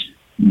connects,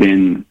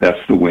 then that's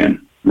the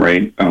win,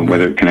 right?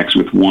 Whether it connects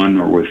with 1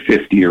 or with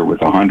 50 or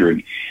with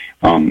 100.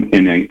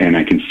 And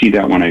I can see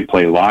that when I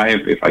play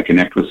live. If I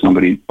connect with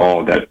somebody,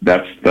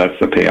 that's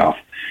the payoff.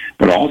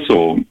 But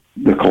also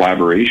the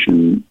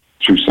collaboration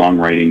through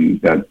songwriting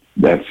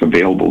that's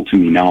available to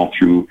me now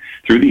through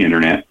the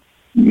internet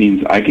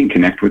means I can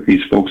connect with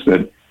these folks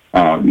that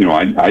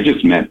I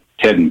just met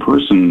Ted in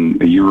person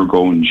a year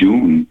ago in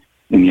June,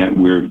 and yet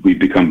we've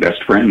become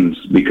best friends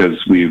because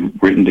we've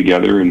written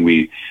together and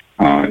we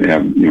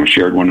have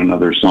shared one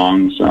another's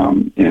songs,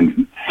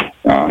 and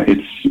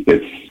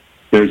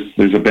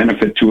there's a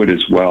benefit to it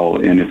as well,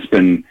 and it's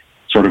been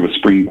sort of a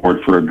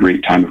springboard for a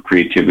great time of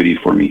creativity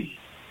for me.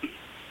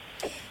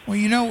 Well,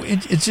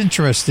 it's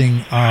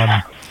interesting.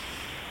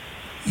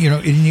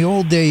 In the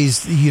old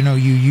days, you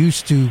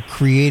used to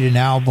create an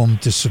album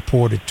to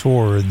support a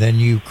tour, and then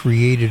you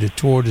created a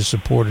tour to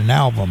support an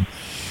album.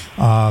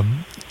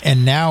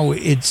 And now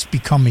it's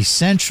become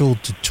essential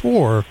to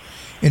tour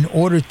in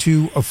order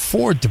to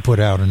afford to put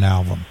out an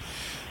album.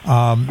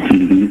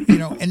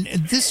 And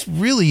this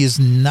really is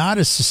not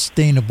a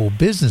sustainable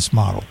business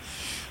model,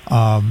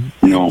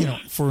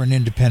 for an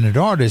independent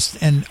artist.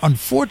 And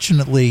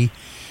unfortunately,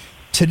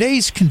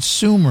 today's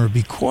consumer,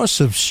 because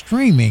of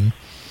streaming,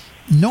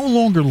 no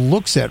longer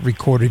looks at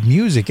recorded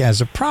music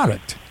as a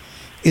product.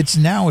 It's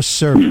now a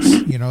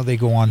service. They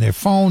go on their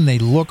phone, they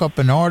look up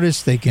an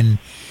artist, they can,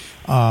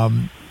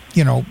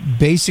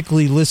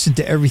 basically listen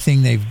to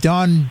everything they've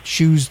done,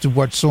 choose to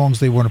what songs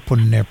they want to put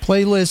in their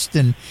playlist,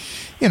 and,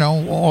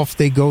 off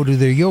they go to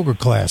their yoga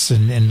class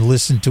and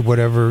listen to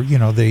whatever,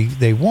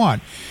 they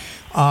want.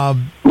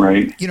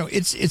 Right.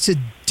 It's a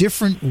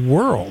different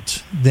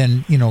world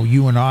than,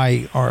 you and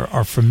I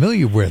are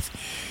familiar with.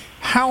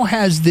 How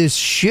has this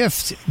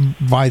shift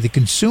by the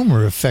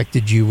consumer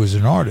affected you as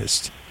an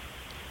artist?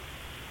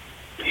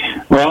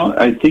 Well,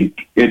 I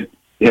think it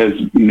has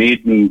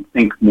made me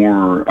think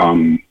more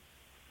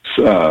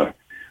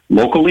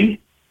locally.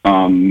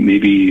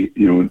 Maybe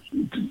you're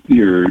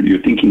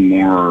thinking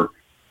more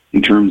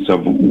in terms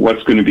of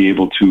what's going to be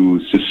able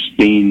to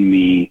sustain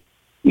me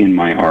in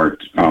my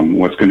art.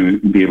 What's going to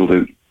be able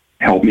to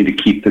help me to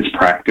keep this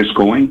practice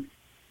going.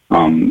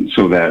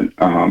 so that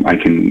I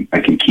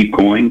can keep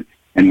going.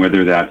 And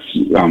whether that's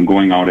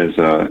going out as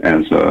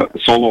a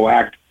solo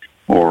act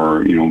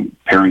or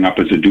pairing up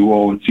as a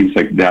duo, it seems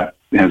like that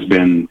has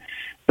been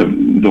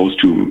those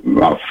two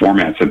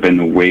formats have been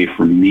the way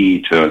for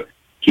me to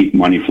keep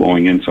money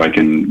flowing in, so I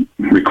can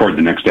record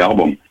the next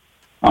album.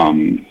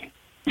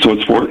 So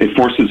it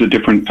forces a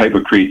different type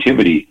of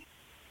creativity,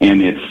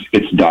 and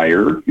it's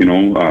dire.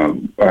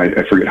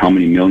 I forget how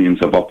many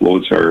millions of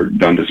uploads are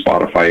done to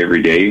Spotify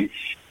every day,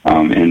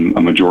 and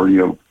a majority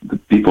of the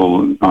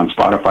people on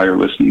Spotify are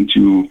listening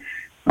to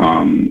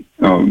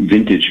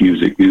vintage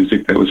music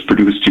that was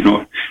produced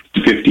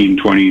 15,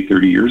 20,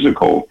 30 years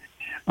ago.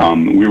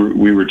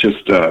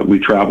 We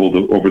traveled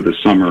over the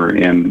summer,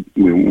 and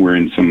we were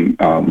in some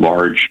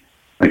large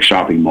like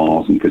shopping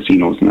malls and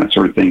casinos and that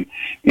sort of thing.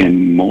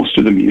 And most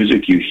of the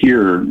music you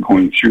hear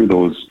going through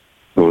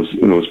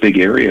those big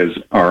areas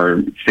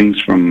are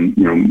things from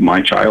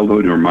my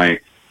childhood or my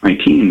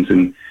teens.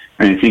 And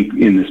I think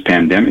in this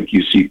pandemic,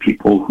 you see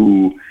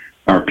people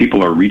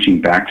are reaching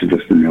back to the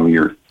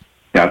familiar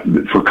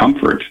for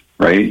comfort,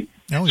 right?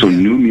 Oh, so yeah.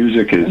 new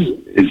music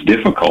is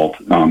difficult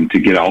to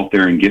get out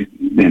there and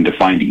to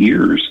find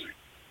ears.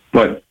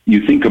 But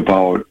you think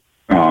about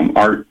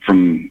art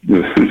from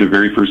the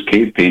very first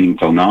cave painting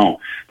till now,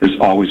 there's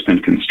always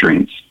been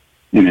constraints.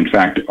 And in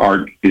fact,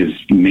 art is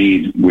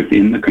made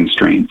within the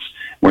constraints,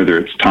 whether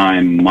it's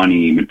time,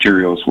 money,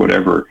 materials,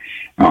 whatever.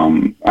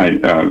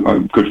 A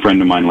good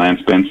friend of mine,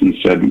 Lance Benson,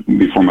 said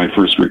before my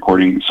first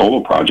recording solo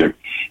project,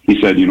 he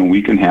said,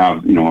 we can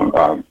have,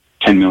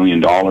 $10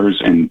 million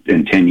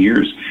in 10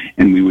 years,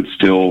 and we would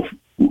still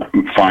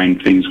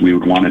find things we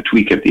would want to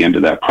tweak at the end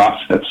of that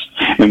process,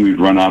 and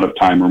we'd run out of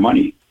time or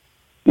money.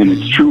 And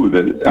it's true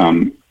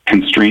that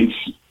constraints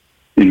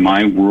in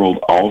my world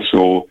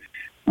also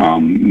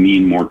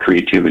mean more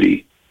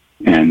creativity,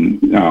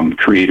 and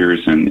creators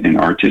and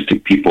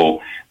artistic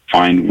people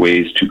find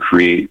ways to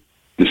create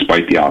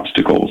despite the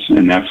obstacles.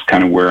 And that's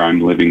kind of where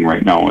I'm living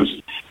right now. Is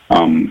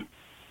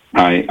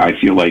I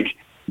feel like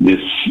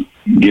this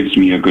gives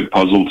me a good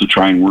puzzle to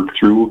try and work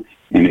through,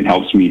 and it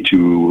helps me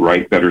to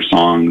write better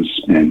songs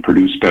and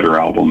produce better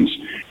albums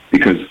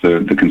because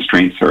the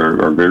constraints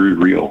are very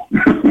real.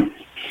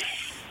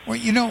 Well,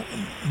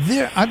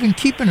 I've been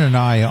keeping an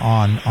eye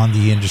on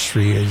the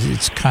industry.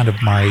 It's kind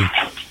of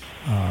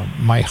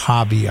my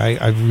hobby.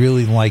 I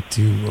really like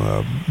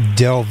to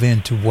delve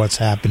into what's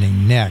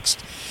happening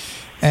next.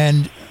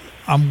 And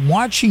I'm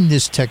watching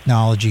this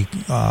technology,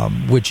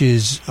 which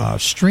is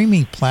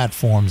streaming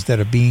platforms that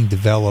are being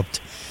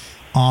developed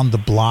on the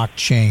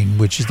blockchain,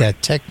 which is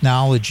that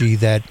technology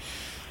that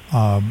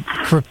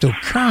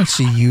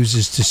cryptocurrency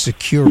uses to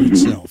secure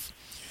itself.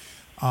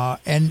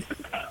 And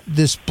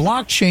this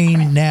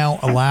blockchain now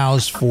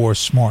allows for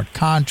smart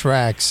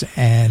contracts,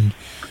 and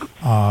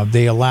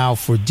they allow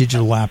for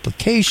digital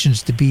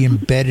applications to be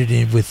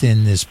embedded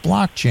within this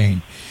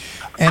blockchain.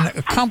 And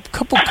a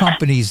couple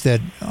companies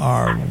that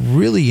are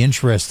really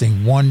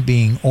interesting, one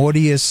being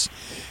Audius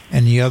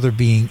and the other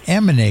being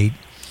Emanate,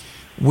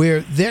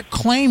 where they're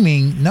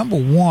claiming, number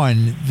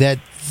one, that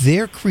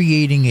they're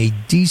creating a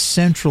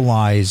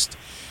decentralized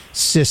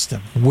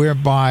system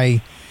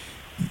whereby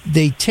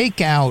they take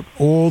out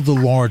all the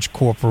large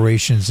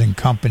corporations and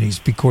companies,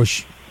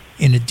 because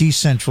in a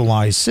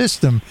decentralized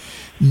system,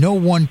 no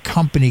one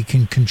company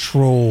can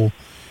control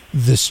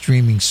the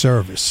streaming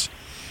service.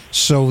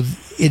 So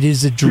it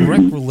is a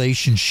direct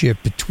relationship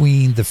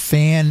between the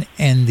fan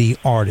and the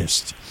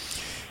artist.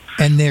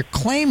 And they're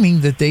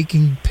claiming that they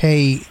can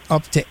pay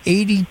up to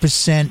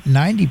 80%,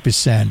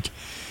 90%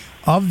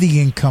 of the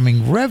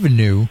incoming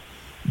revenue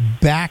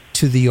back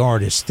to the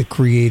artists, the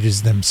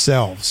creators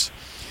themselves,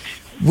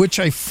 which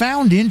I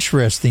found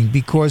interesting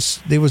because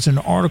there was an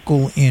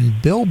article in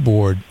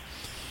Billboard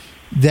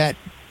that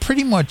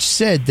pretty much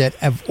said that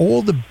of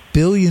all the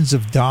billions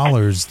of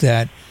dollars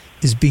that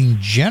is being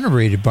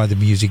generated by the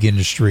music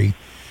industry,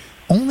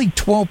 only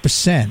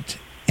 12%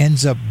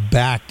 ends up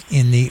back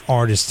in the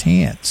artist's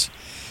hands.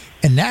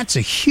 And that's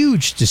a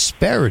huge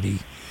disparity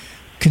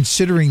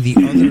considering the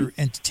other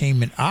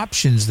entertainment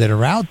options that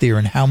are out there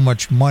and how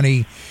much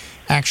money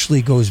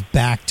actually goes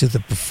back to the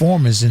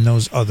performers in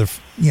those other,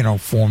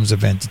 forms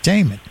of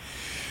entertainment.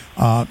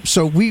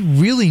 So we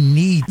really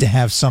need to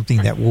have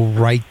something that will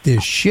right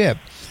this ship.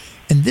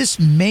 And this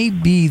may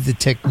be the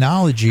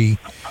technology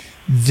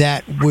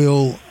that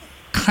will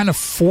kind of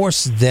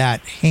force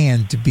that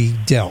hand to be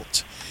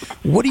dealt.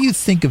 What do you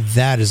think of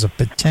that as a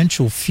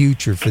potential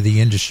future for the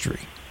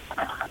industry?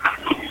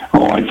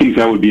 Oh, I think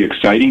that would be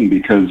exciting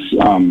because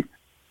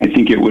I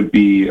think it would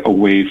be a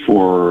way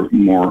for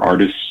more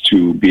artists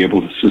to be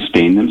able to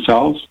sustain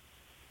themselves.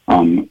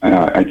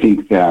 I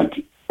think that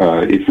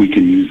if we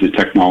can use the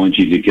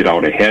technology to get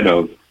out ahead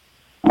of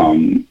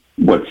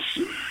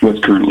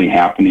what's currently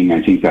happening,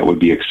 I think that would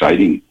be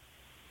exciting.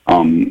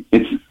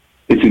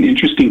 It's an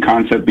interesting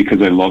concept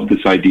because I love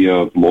this idea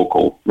of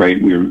local, right?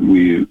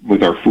 We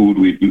with our food,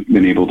 we've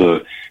been able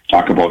to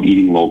talk about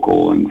eating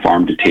local and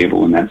farm to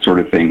table and that sort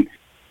of thing.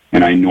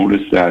 And I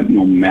noticed that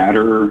no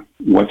matter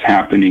what's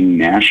happening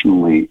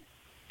nationally,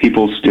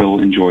 people still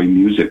enjoy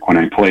music when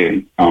I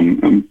play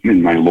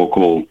in my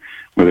local,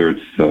 whether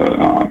it's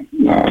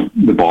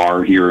the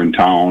bar here in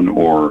town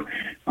or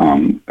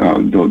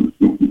the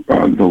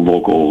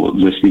local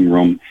listening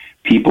room.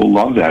 People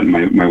love that.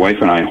 My wife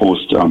and I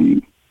host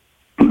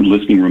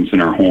listening rooms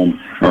in our home,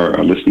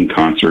 or listening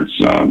concerts,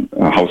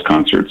 house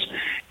concerts,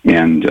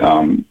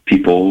 and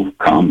people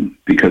come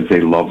because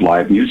they love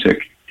live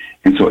music.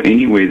 And so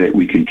any way that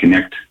we can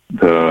connect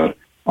the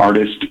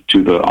artist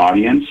to the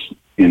audience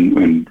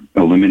and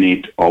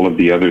eliminate all of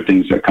the other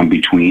things that come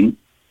between,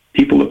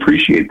 people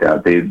appreciate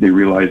that. They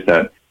realize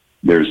that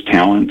there's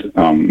talent,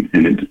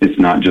 and it's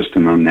not just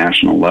on a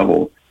national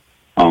level.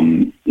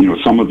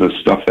 Some of the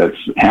stuff that's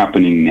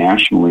happening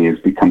nationally has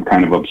become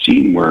kind of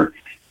obscene, where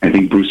I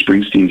think Bruce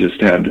Springsteen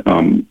just had,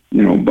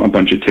 a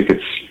bunch of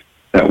tickets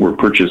that were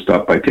purchased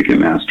up by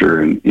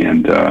Ticketmaster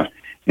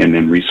and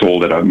then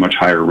resold at a much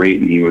higher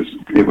rate, and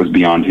it was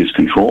beyond his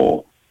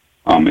control.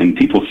 And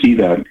people see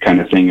that kind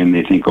of thing, and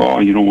they think, oh,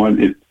 you know what?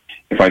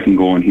 If I can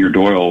go and hear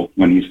Doyle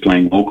when he's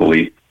playing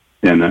locally,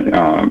 then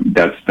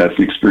that's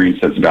an experience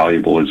that's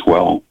valuable as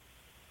well.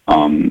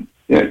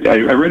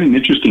 I read an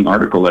interesting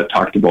article that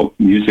talked about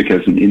music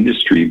as an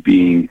industry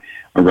being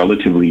a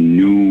relatively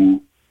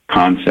new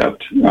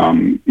concept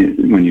when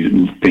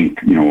you think,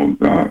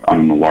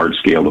 on the large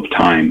scale of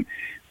time,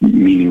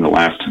 meaning the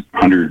last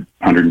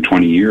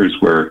 120 years,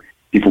 where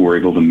people were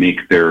able to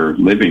make their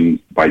living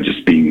by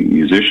just being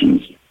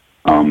musicians,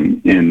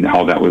 and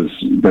how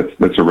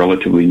that's a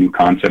relatively new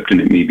concept,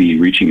 and it may be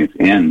reaching its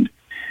end.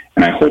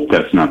 And I hope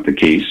that's not the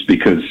case,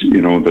 because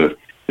the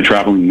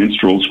traveling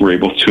minstrels were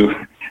able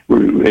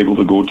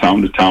to go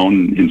town to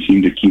town and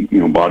seem to keep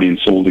body and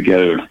soul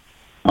together.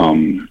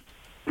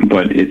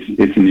 But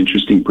it's an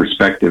interesting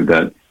perspective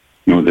that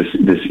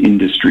this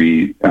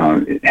industry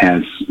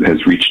has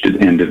reached the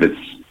end of its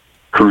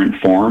current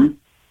form,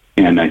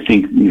 and I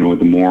think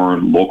the more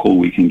local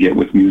we can get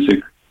with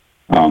music,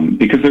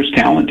 because there's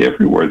talent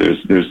everywhere.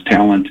 There's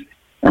talent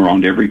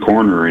around every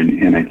corner,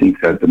 and I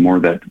think that the more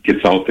that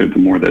gets out there, the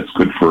more that's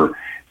good for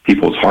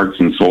people's hearts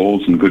and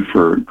souls, and good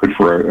for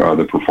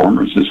the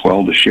performers as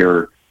well, to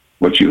share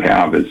what you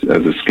have as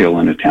a skill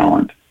and a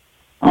talent.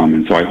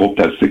 And so I hope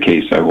that's the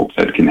case. I hope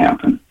that can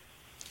happen.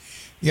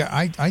 Yeah,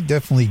 I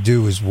definitely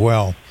do as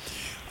well.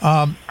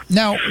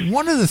 Now,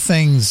 one of the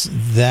things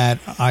that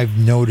I've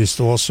noticed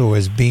also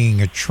as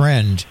being a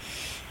trend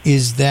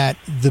is that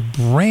the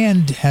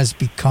brand has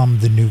become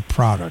the new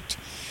product.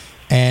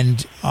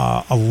 And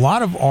a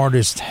lot of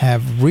artists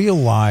have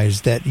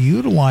realized that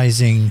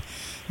utilizing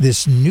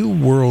this new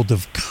world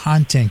of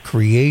content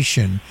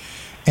creation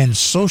and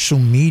social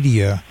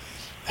media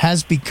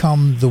has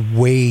become the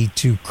way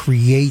to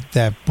create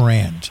that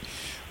brand,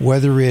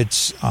 whether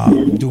it's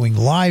doing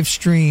live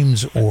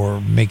streams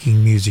or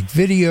making music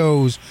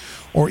videos,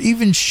 or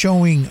even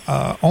showing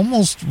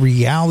almost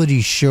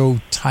reality show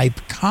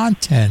type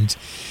content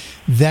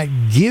that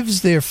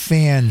gives their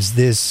fans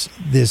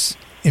this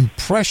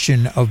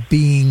impression of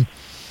being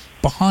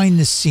behind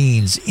the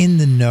scenes, in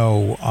the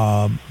know,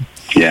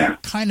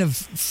 kind of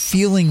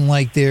feeling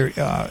like they're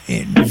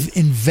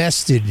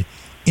invested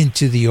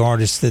into the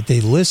artists that they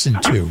listen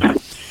to.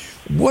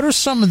 What are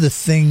some of the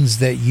things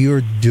that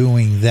you're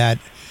doing that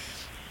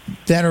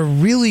are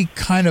really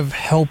kind of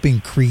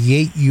helping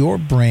create your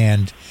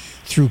brand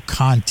through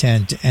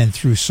content and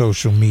through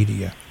social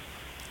media?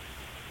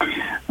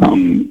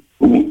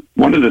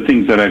 One of the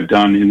things that I've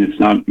done, and it's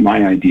not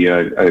my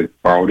idea, I've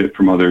borrowed it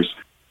from others,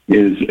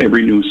 is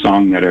every new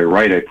song that I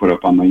write, I put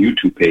up on my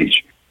YouTube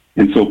page.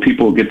 And so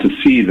people get to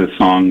see the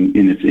song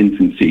in its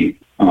infancy,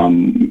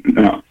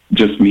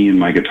 just me and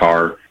my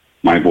guitar,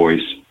 my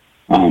voice,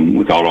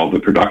 without all the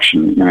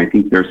production. And I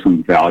think there's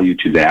some value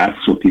to that,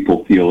 so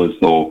people feel as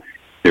though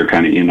they're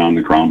kind of in on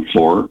the ground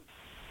floor.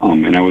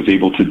 And I was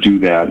able to do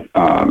that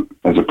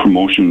as a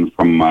promotion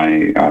from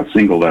my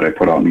single that I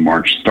put out in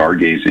March,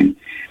 Stargazing.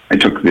 I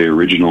took the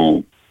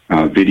original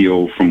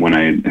video from when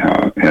I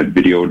had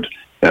videoed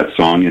that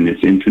song in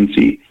its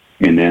infancy,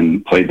 and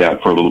then played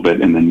that for a little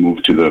bit, and then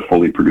moved to the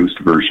fully produced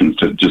versions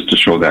just to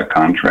show that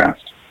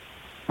contrast.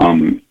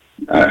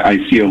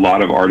 I see a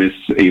lot of artists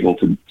able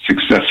to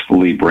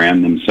successfully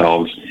brand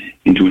themselves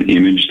into an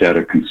image that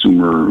a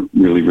consumer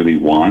really, really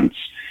wants.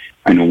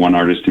 I know one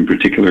artist in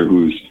particular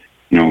who's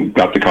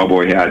got the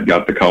cowboy hat,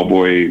 got the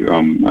cowboy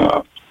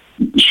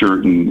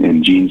shirt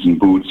and jeans and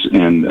boots,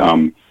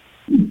 and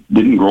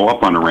didn't grow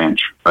up on a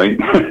ranch, right?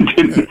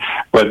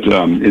 But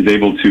is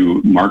able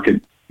to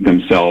market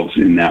themselves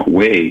in that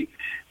way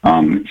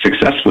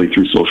successfully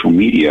through social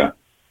media,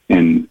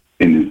 and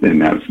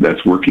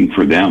that's working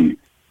for them.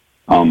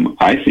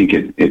 I think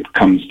it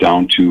comes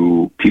down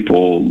to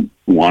people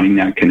wanting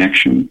that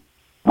connection.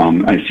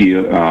 I see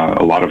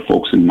a lot of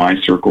folks in my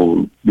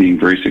circle being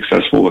very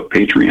successful with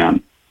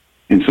Patreon.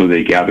 And so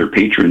they gather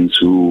patrons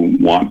who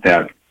want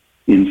that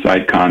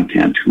inside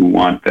content, who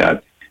want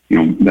that,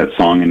 that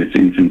song in its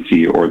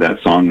infancy, or that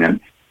song that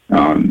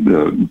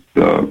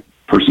the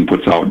person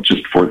puts out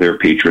just for their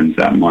patrons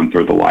that month,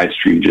 or the live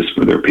stream just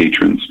for their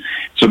patrons.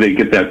 So they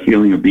get that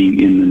feeling of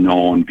being in the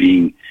know and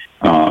being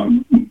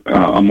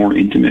a more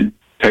intimate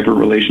type of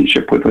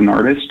relationship with an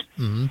artist.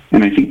 And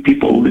I think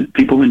people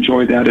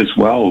enjoy that as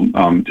well,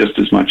 just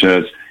as much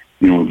as,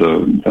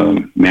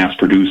 the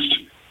mass-produced.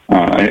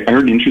 I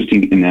heard an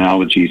interesting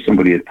analogy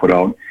somebody had put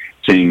out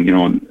saying,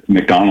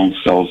 McDonald's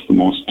sells the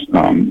most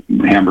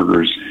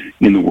hamburgers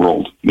in the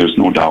world. There's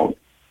no doubt.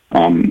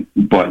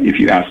 But if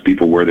you ask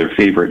people where their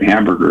favorite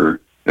hamburger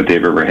that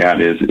they've ever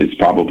had is, it's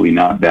probably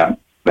not that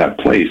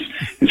place.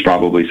 It's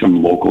probably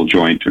some local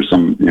joint or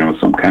some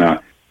kind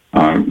of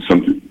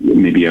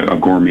maybe a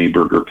gourmet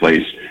burger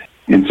place.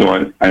 And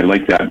so I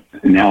like that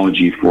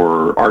analogy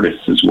for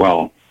artists as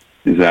well,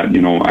 is that,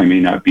 I may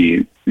not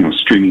be,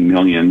 streaming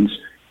millions,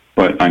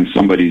 but I'm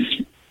somebody's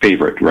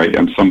favorite, right?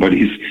 I'm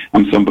somebody's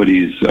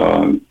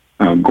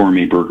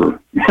gourmet burger.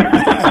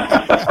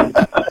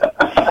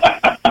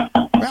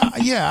 Well,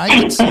 yeah, I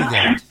can see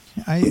that.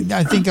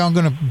 I think I'm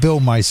going to bill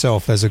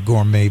myself as a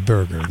gourmet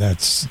burger.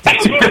 That's a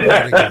good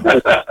way to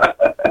go.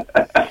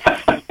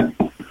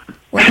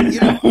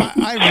 Well,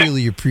 I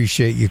really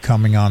appreciate you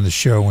coming on the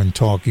show and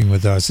talking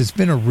with us. It's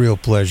been a real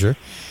pleasure.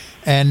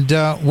 And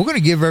we're going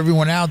to give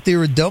everyone out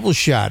there a double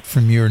shot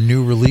from your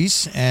new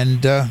release.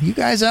 And you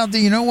guys out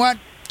there, you know what?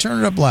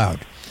 Turn it up loud.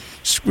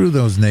 Screw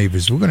those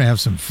neighbors. We're going to have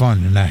some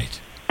fun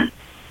tonight.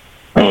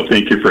 Oh,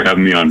 thank you for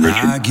having me on,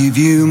 Richard. I give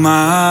you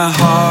my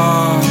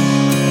heart,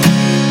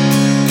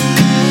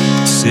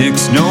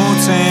 6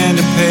 notes and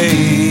a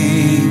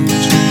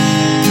page,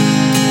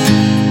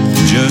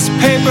 just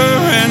paper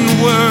and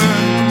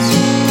words,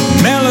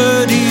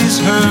 melodies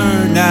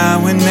heard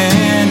now and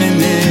then in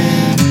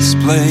this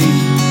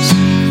place.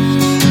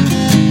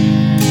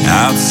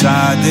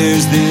 Outside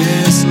there's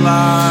this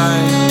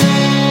light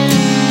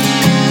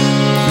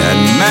that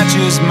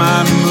matches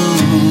my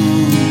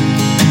mood.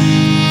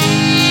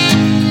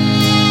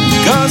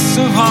 Gusts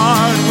of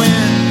hard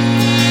wind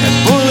that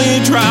fully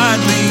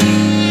dried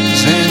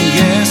leaves and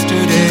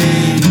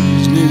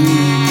yesterday's news.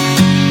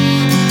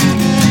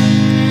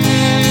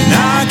 And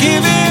I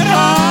give it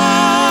all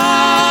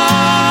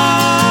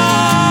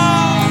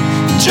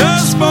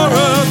just for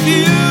a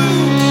few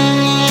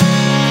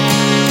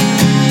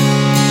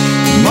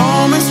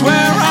moments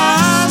where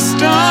I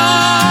stumble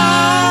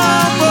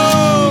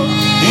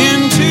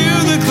into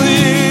the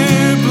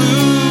clear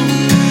blue.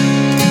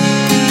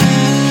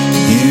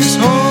 Here's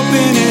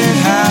hoping it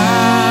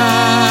happens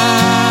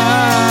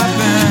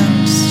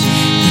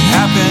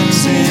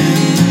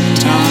in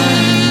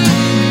time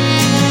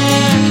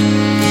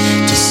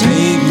to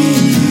save me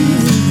and you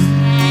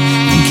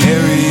and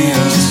carry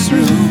us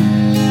through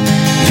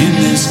in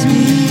this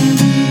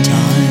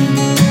meantime.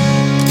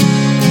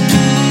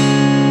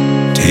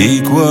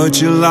 Take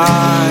what you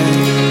like,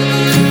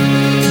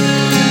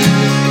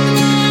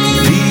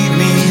 leave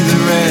me the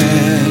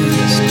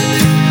rest.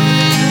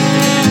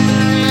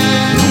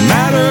 No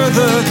matter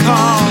the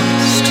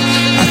cost,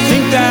 I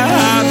think that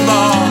I've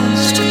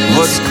lost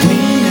what's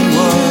clean and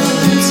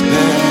what's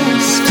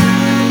best.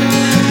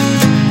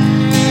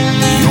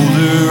 The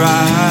older I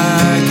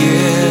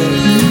get,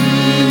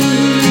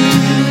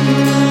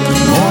 the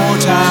more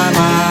time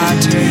I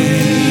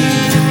take.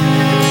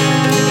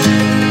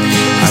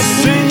 I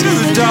sing to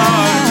the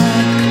dark,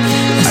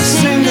 I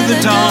sing to the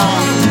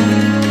dawn,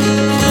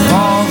 for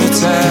all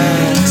that's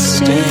at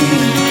stake.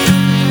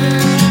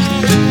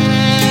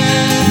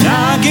 And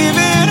I give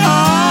it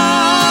all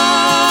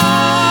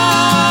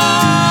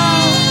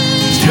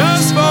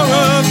just for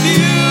a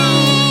few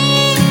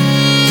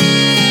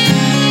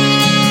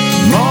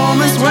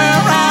moments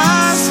where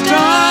I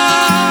stumble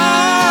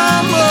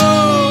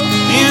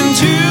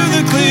into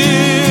the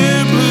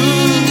clear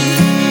blue.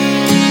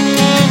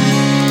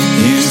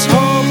 Here's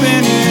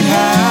hoping it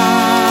happens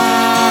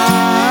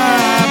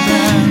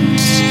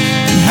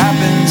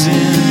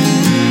in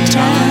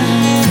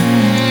time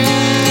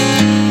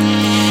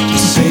to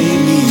save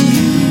me and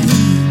you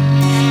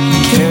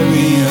and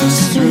carry us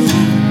through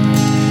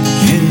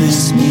in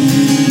this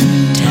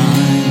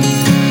meantime.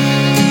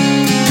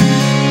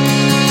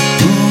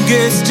 Who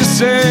gets to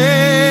say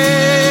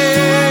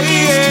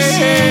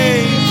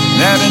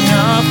that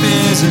enough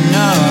is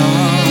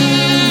enough?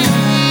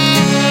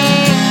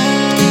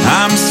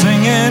 I'm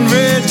singing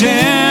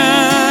redemption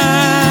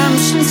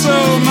so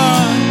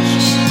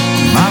much,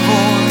 my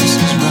voice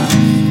is rough.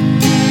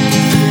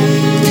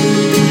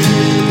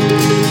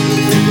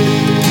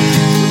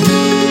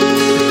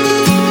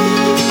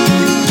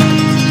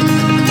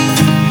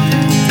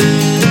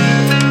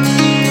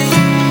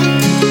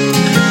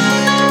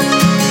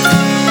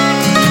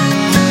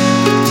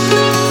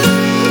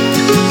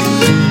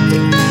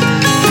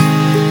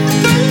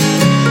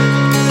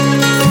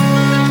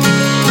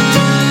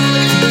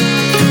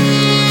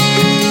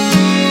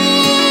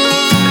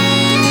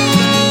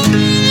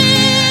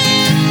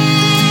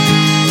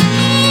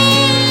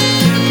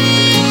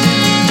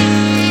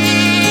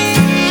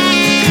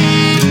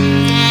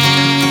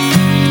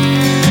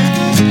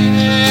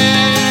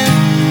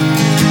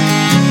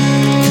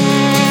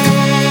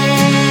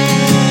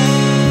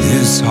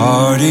 This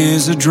heart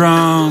is a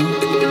drum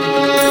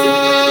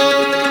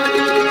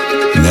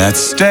that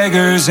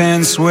staggers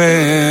and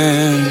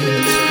swears.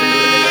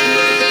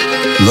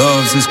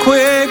 Love's as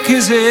quick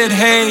as it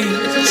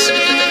hates,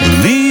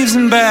 believes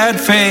in bad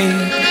fate,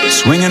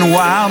 swinging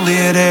wildly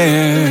at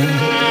air.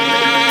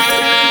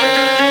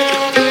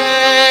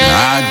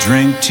 I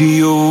drink to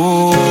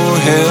your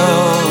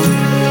health,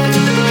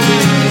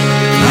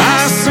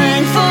 I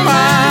sing for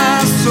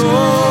my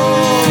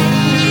soul.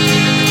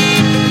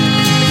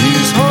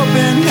 Here's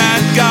hoping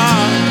that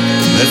God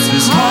lets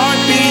his heart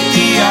beat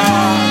the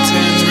odds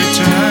and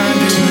return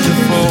to the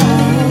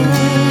fold.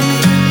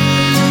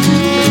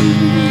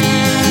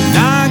 And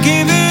I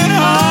give it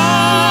all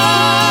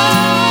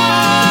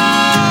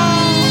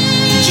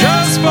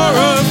just for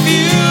a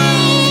few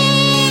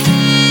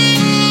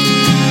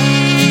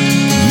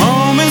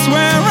moments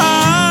where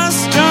I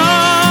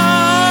stumble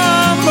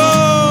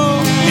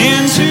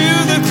into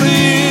the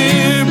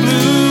clear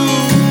blue.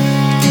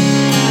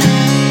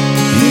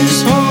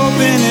 Here's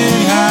hoping it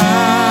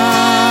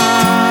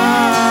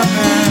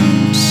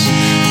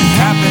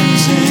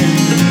happens in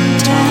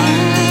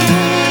time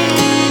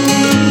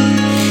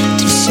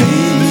to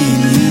save me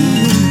and you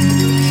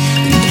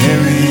and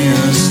carry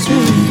us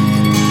through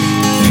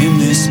in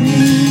this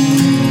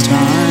meantime.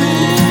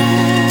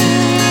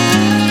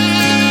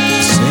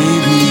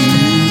 Save me and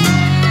you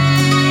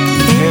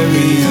and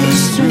carry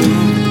us through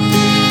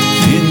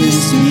in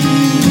this meantime.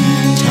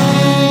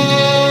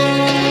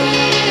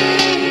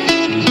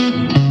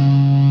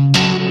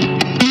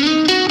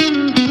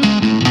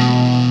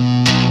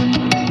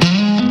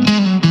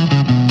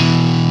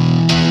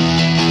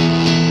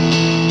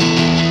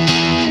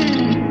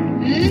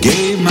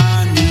 Gave my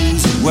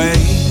news away,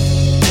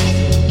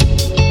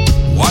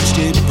 watched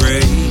it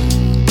break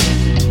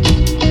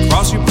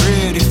across your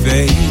pretty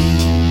face.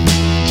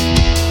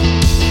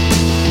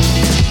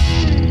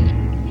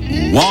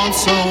 Want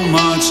so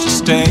much to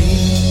stay,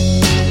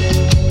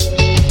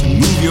 to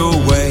move your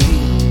way,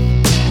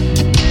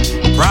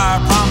 prior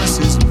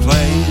promises in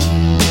play.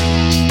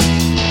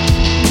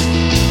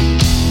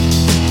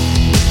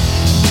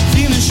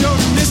 Feeling sure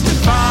to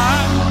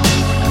mystify,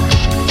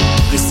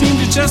 they seem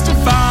to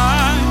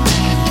justify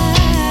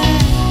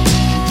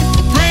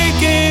the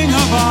breaking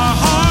of our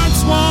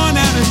hearts one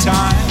at a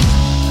time.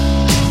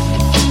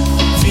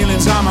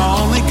 Feelings are my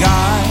only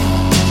guide,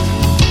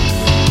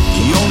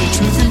 the only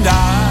truth and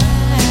I.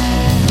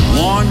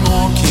 One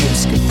more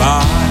kiss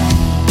goodbye.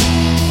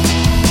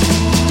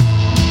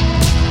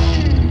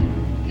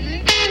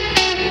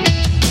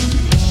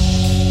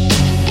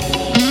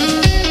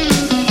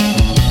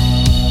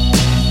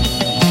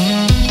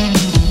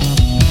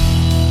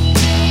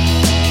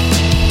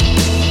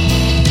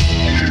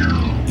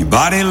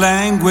 Body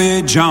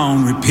language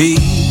on repeat,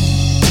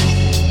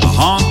 a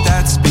haunt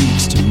that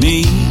speaks to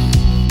me,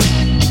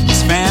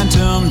 this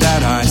phantom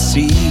that I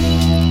see.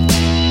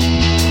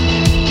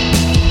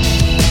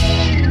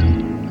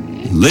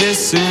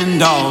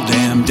 Listened all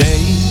damn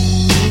day,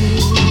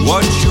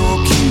 what your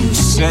cues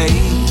say,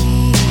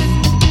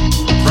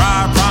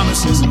 prior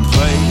promises in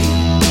play.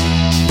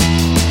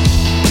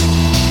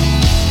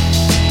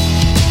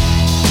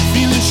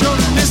 Feeling sure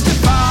to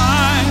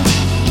mystify,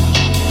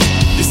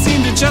 they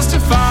seem to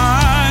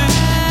justify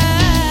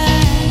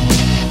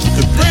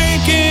the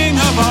breaking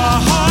of our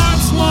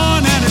hearts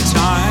one at a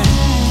time.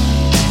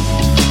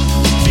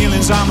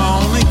 Feelings are my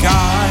only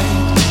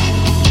guide,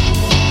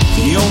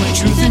 the only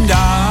truth and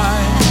I.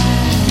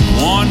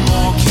 One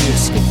more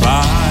kiss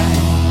goodbye.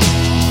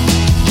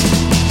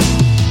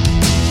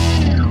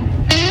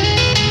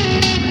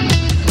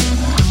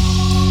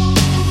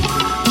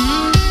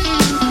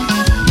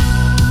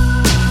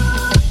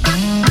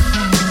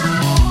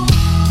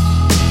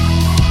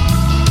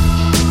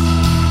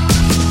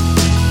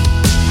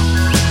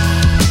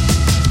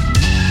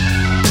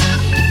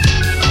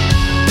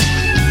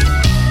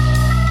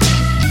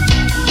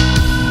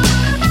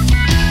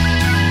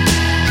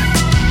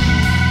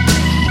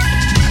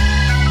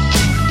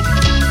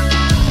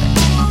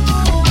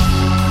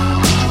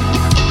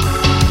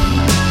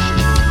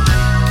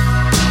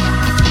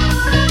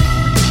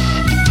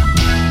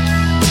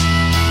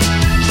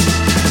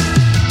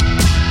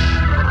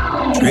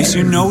 Trace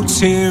your notes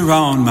here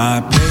on my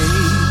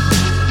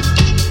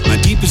page, my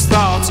deepest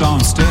thoughts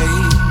on stage.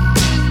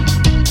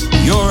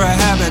 You're a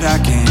habit I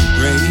can't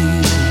break.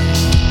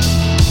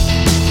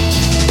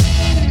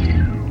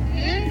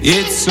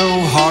 It's so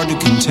hard to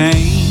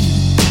contain.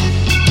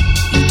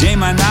 Your day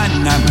my night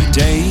and night my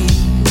day.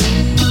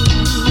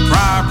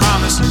 Prior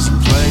promises in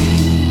play.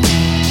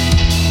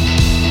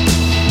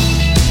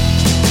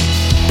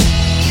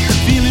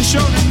 Feeling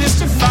sure to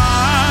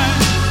mystify,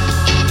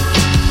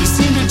 they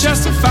seem to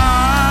justify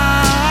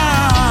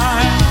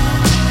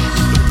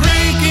the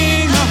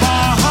breaking of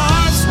our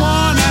hearts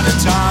one at a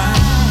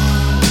time.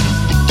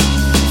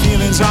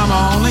 Feelings are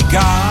my only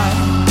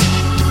guide,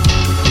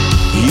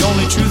 the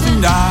only truth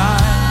and I.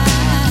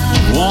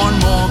 One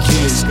more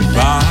kiss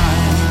goodbye.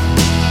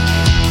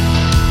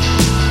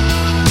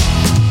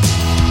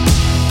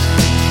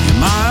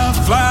 Am I a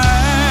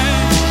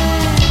flag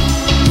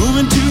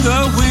moving to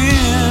the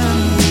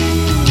wind?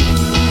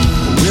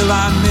 Or will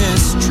I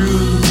miss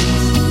truth?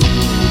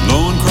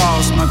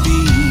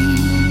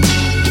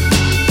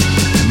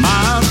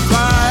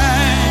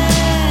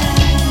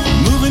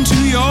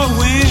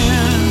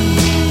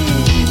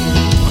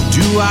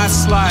 I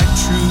slide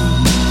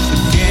truth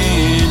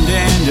again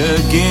and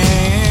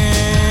again.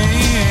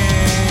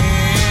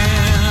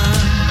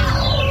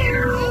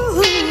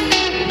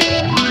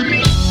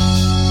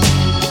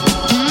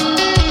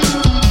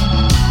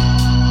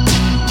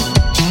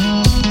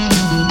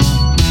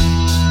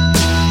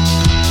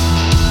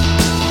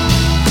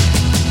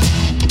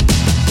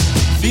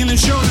 Feeling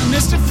sure to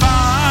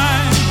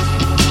mystify,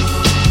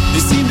 they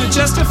seem to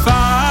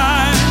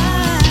justify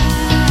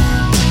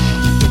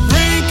the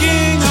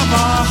breaking of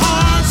our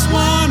hearts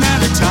one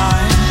at a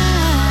time.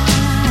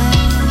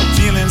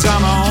 Feelings are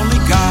my only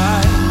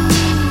guide,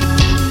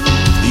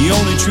 the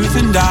only truth,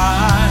 and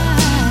I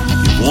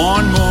give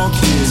one more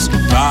kiss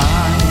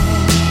goodbye.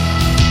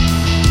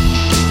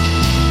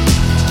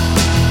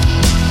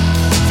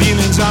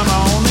 Feelings are my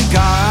only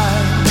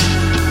guide,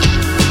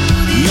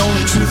 the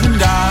only truth,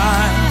 and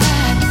I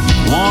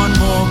one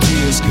more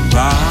kiss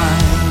goodbye.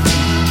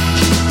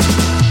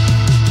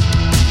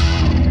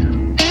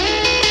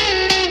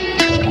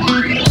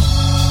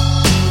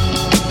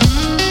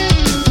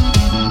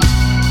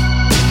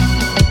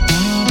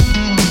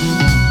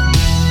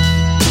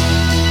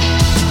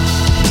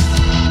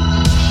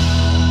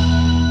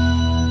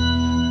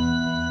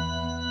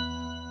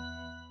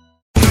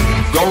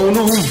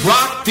 Gonna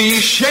rock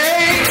these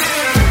shades,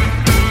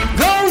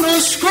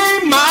 gonna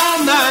scream my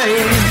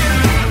name.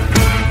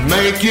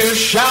 Make you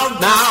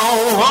shout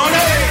now,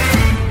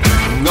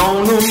 honey.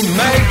 Gonna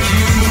make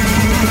you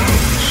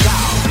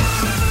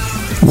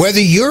shout.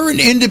 Whether you're an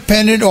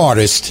independent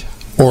artist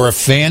or a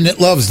fan that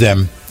loves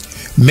them,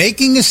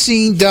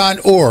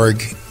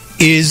 MakingAScene.org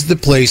is the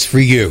place for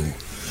you.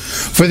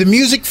 For the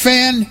music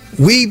fan,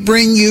 we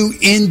bring you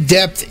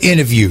in-depth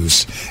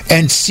interviews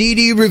and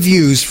CD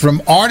reviews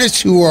from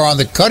artists who are on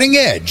the cutting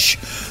edge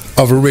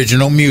of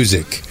original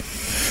music.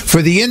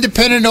 For the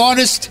independent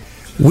artist,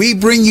 we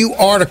bring you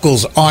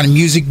articles on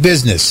music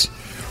business,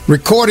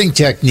 recording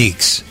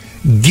techniques,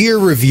 gear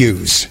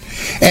reviews,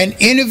 and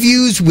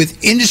interviews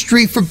with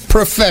industry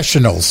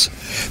professionals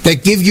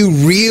that give you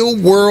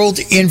real-world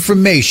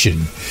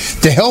information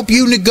to help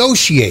you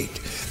negotiate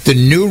the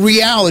new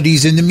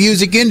realities in the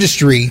music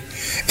industry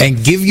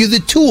and give you the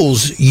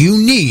tools you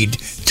need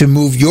to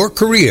move your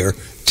career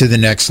to the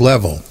next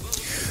level.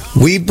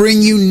 We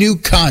bring you new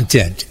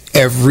content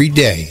every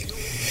day.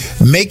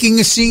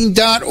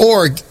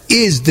 MakingAScene.org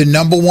is the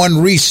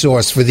 #1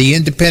 resource for the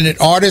independent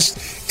artists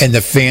and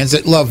the fans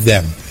that love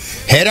them.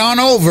 Head on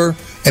over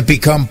and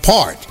become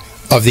part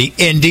of the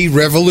indie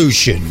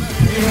revolution.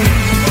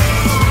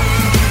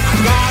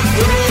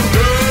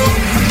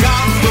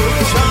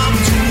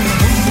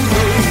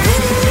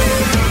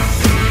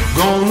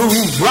 Gonna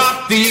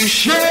rock these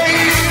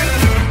shades,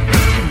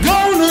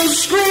 gonna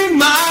scream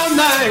my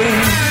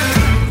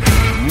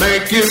name.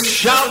 Make you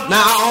shout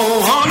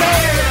now, honey.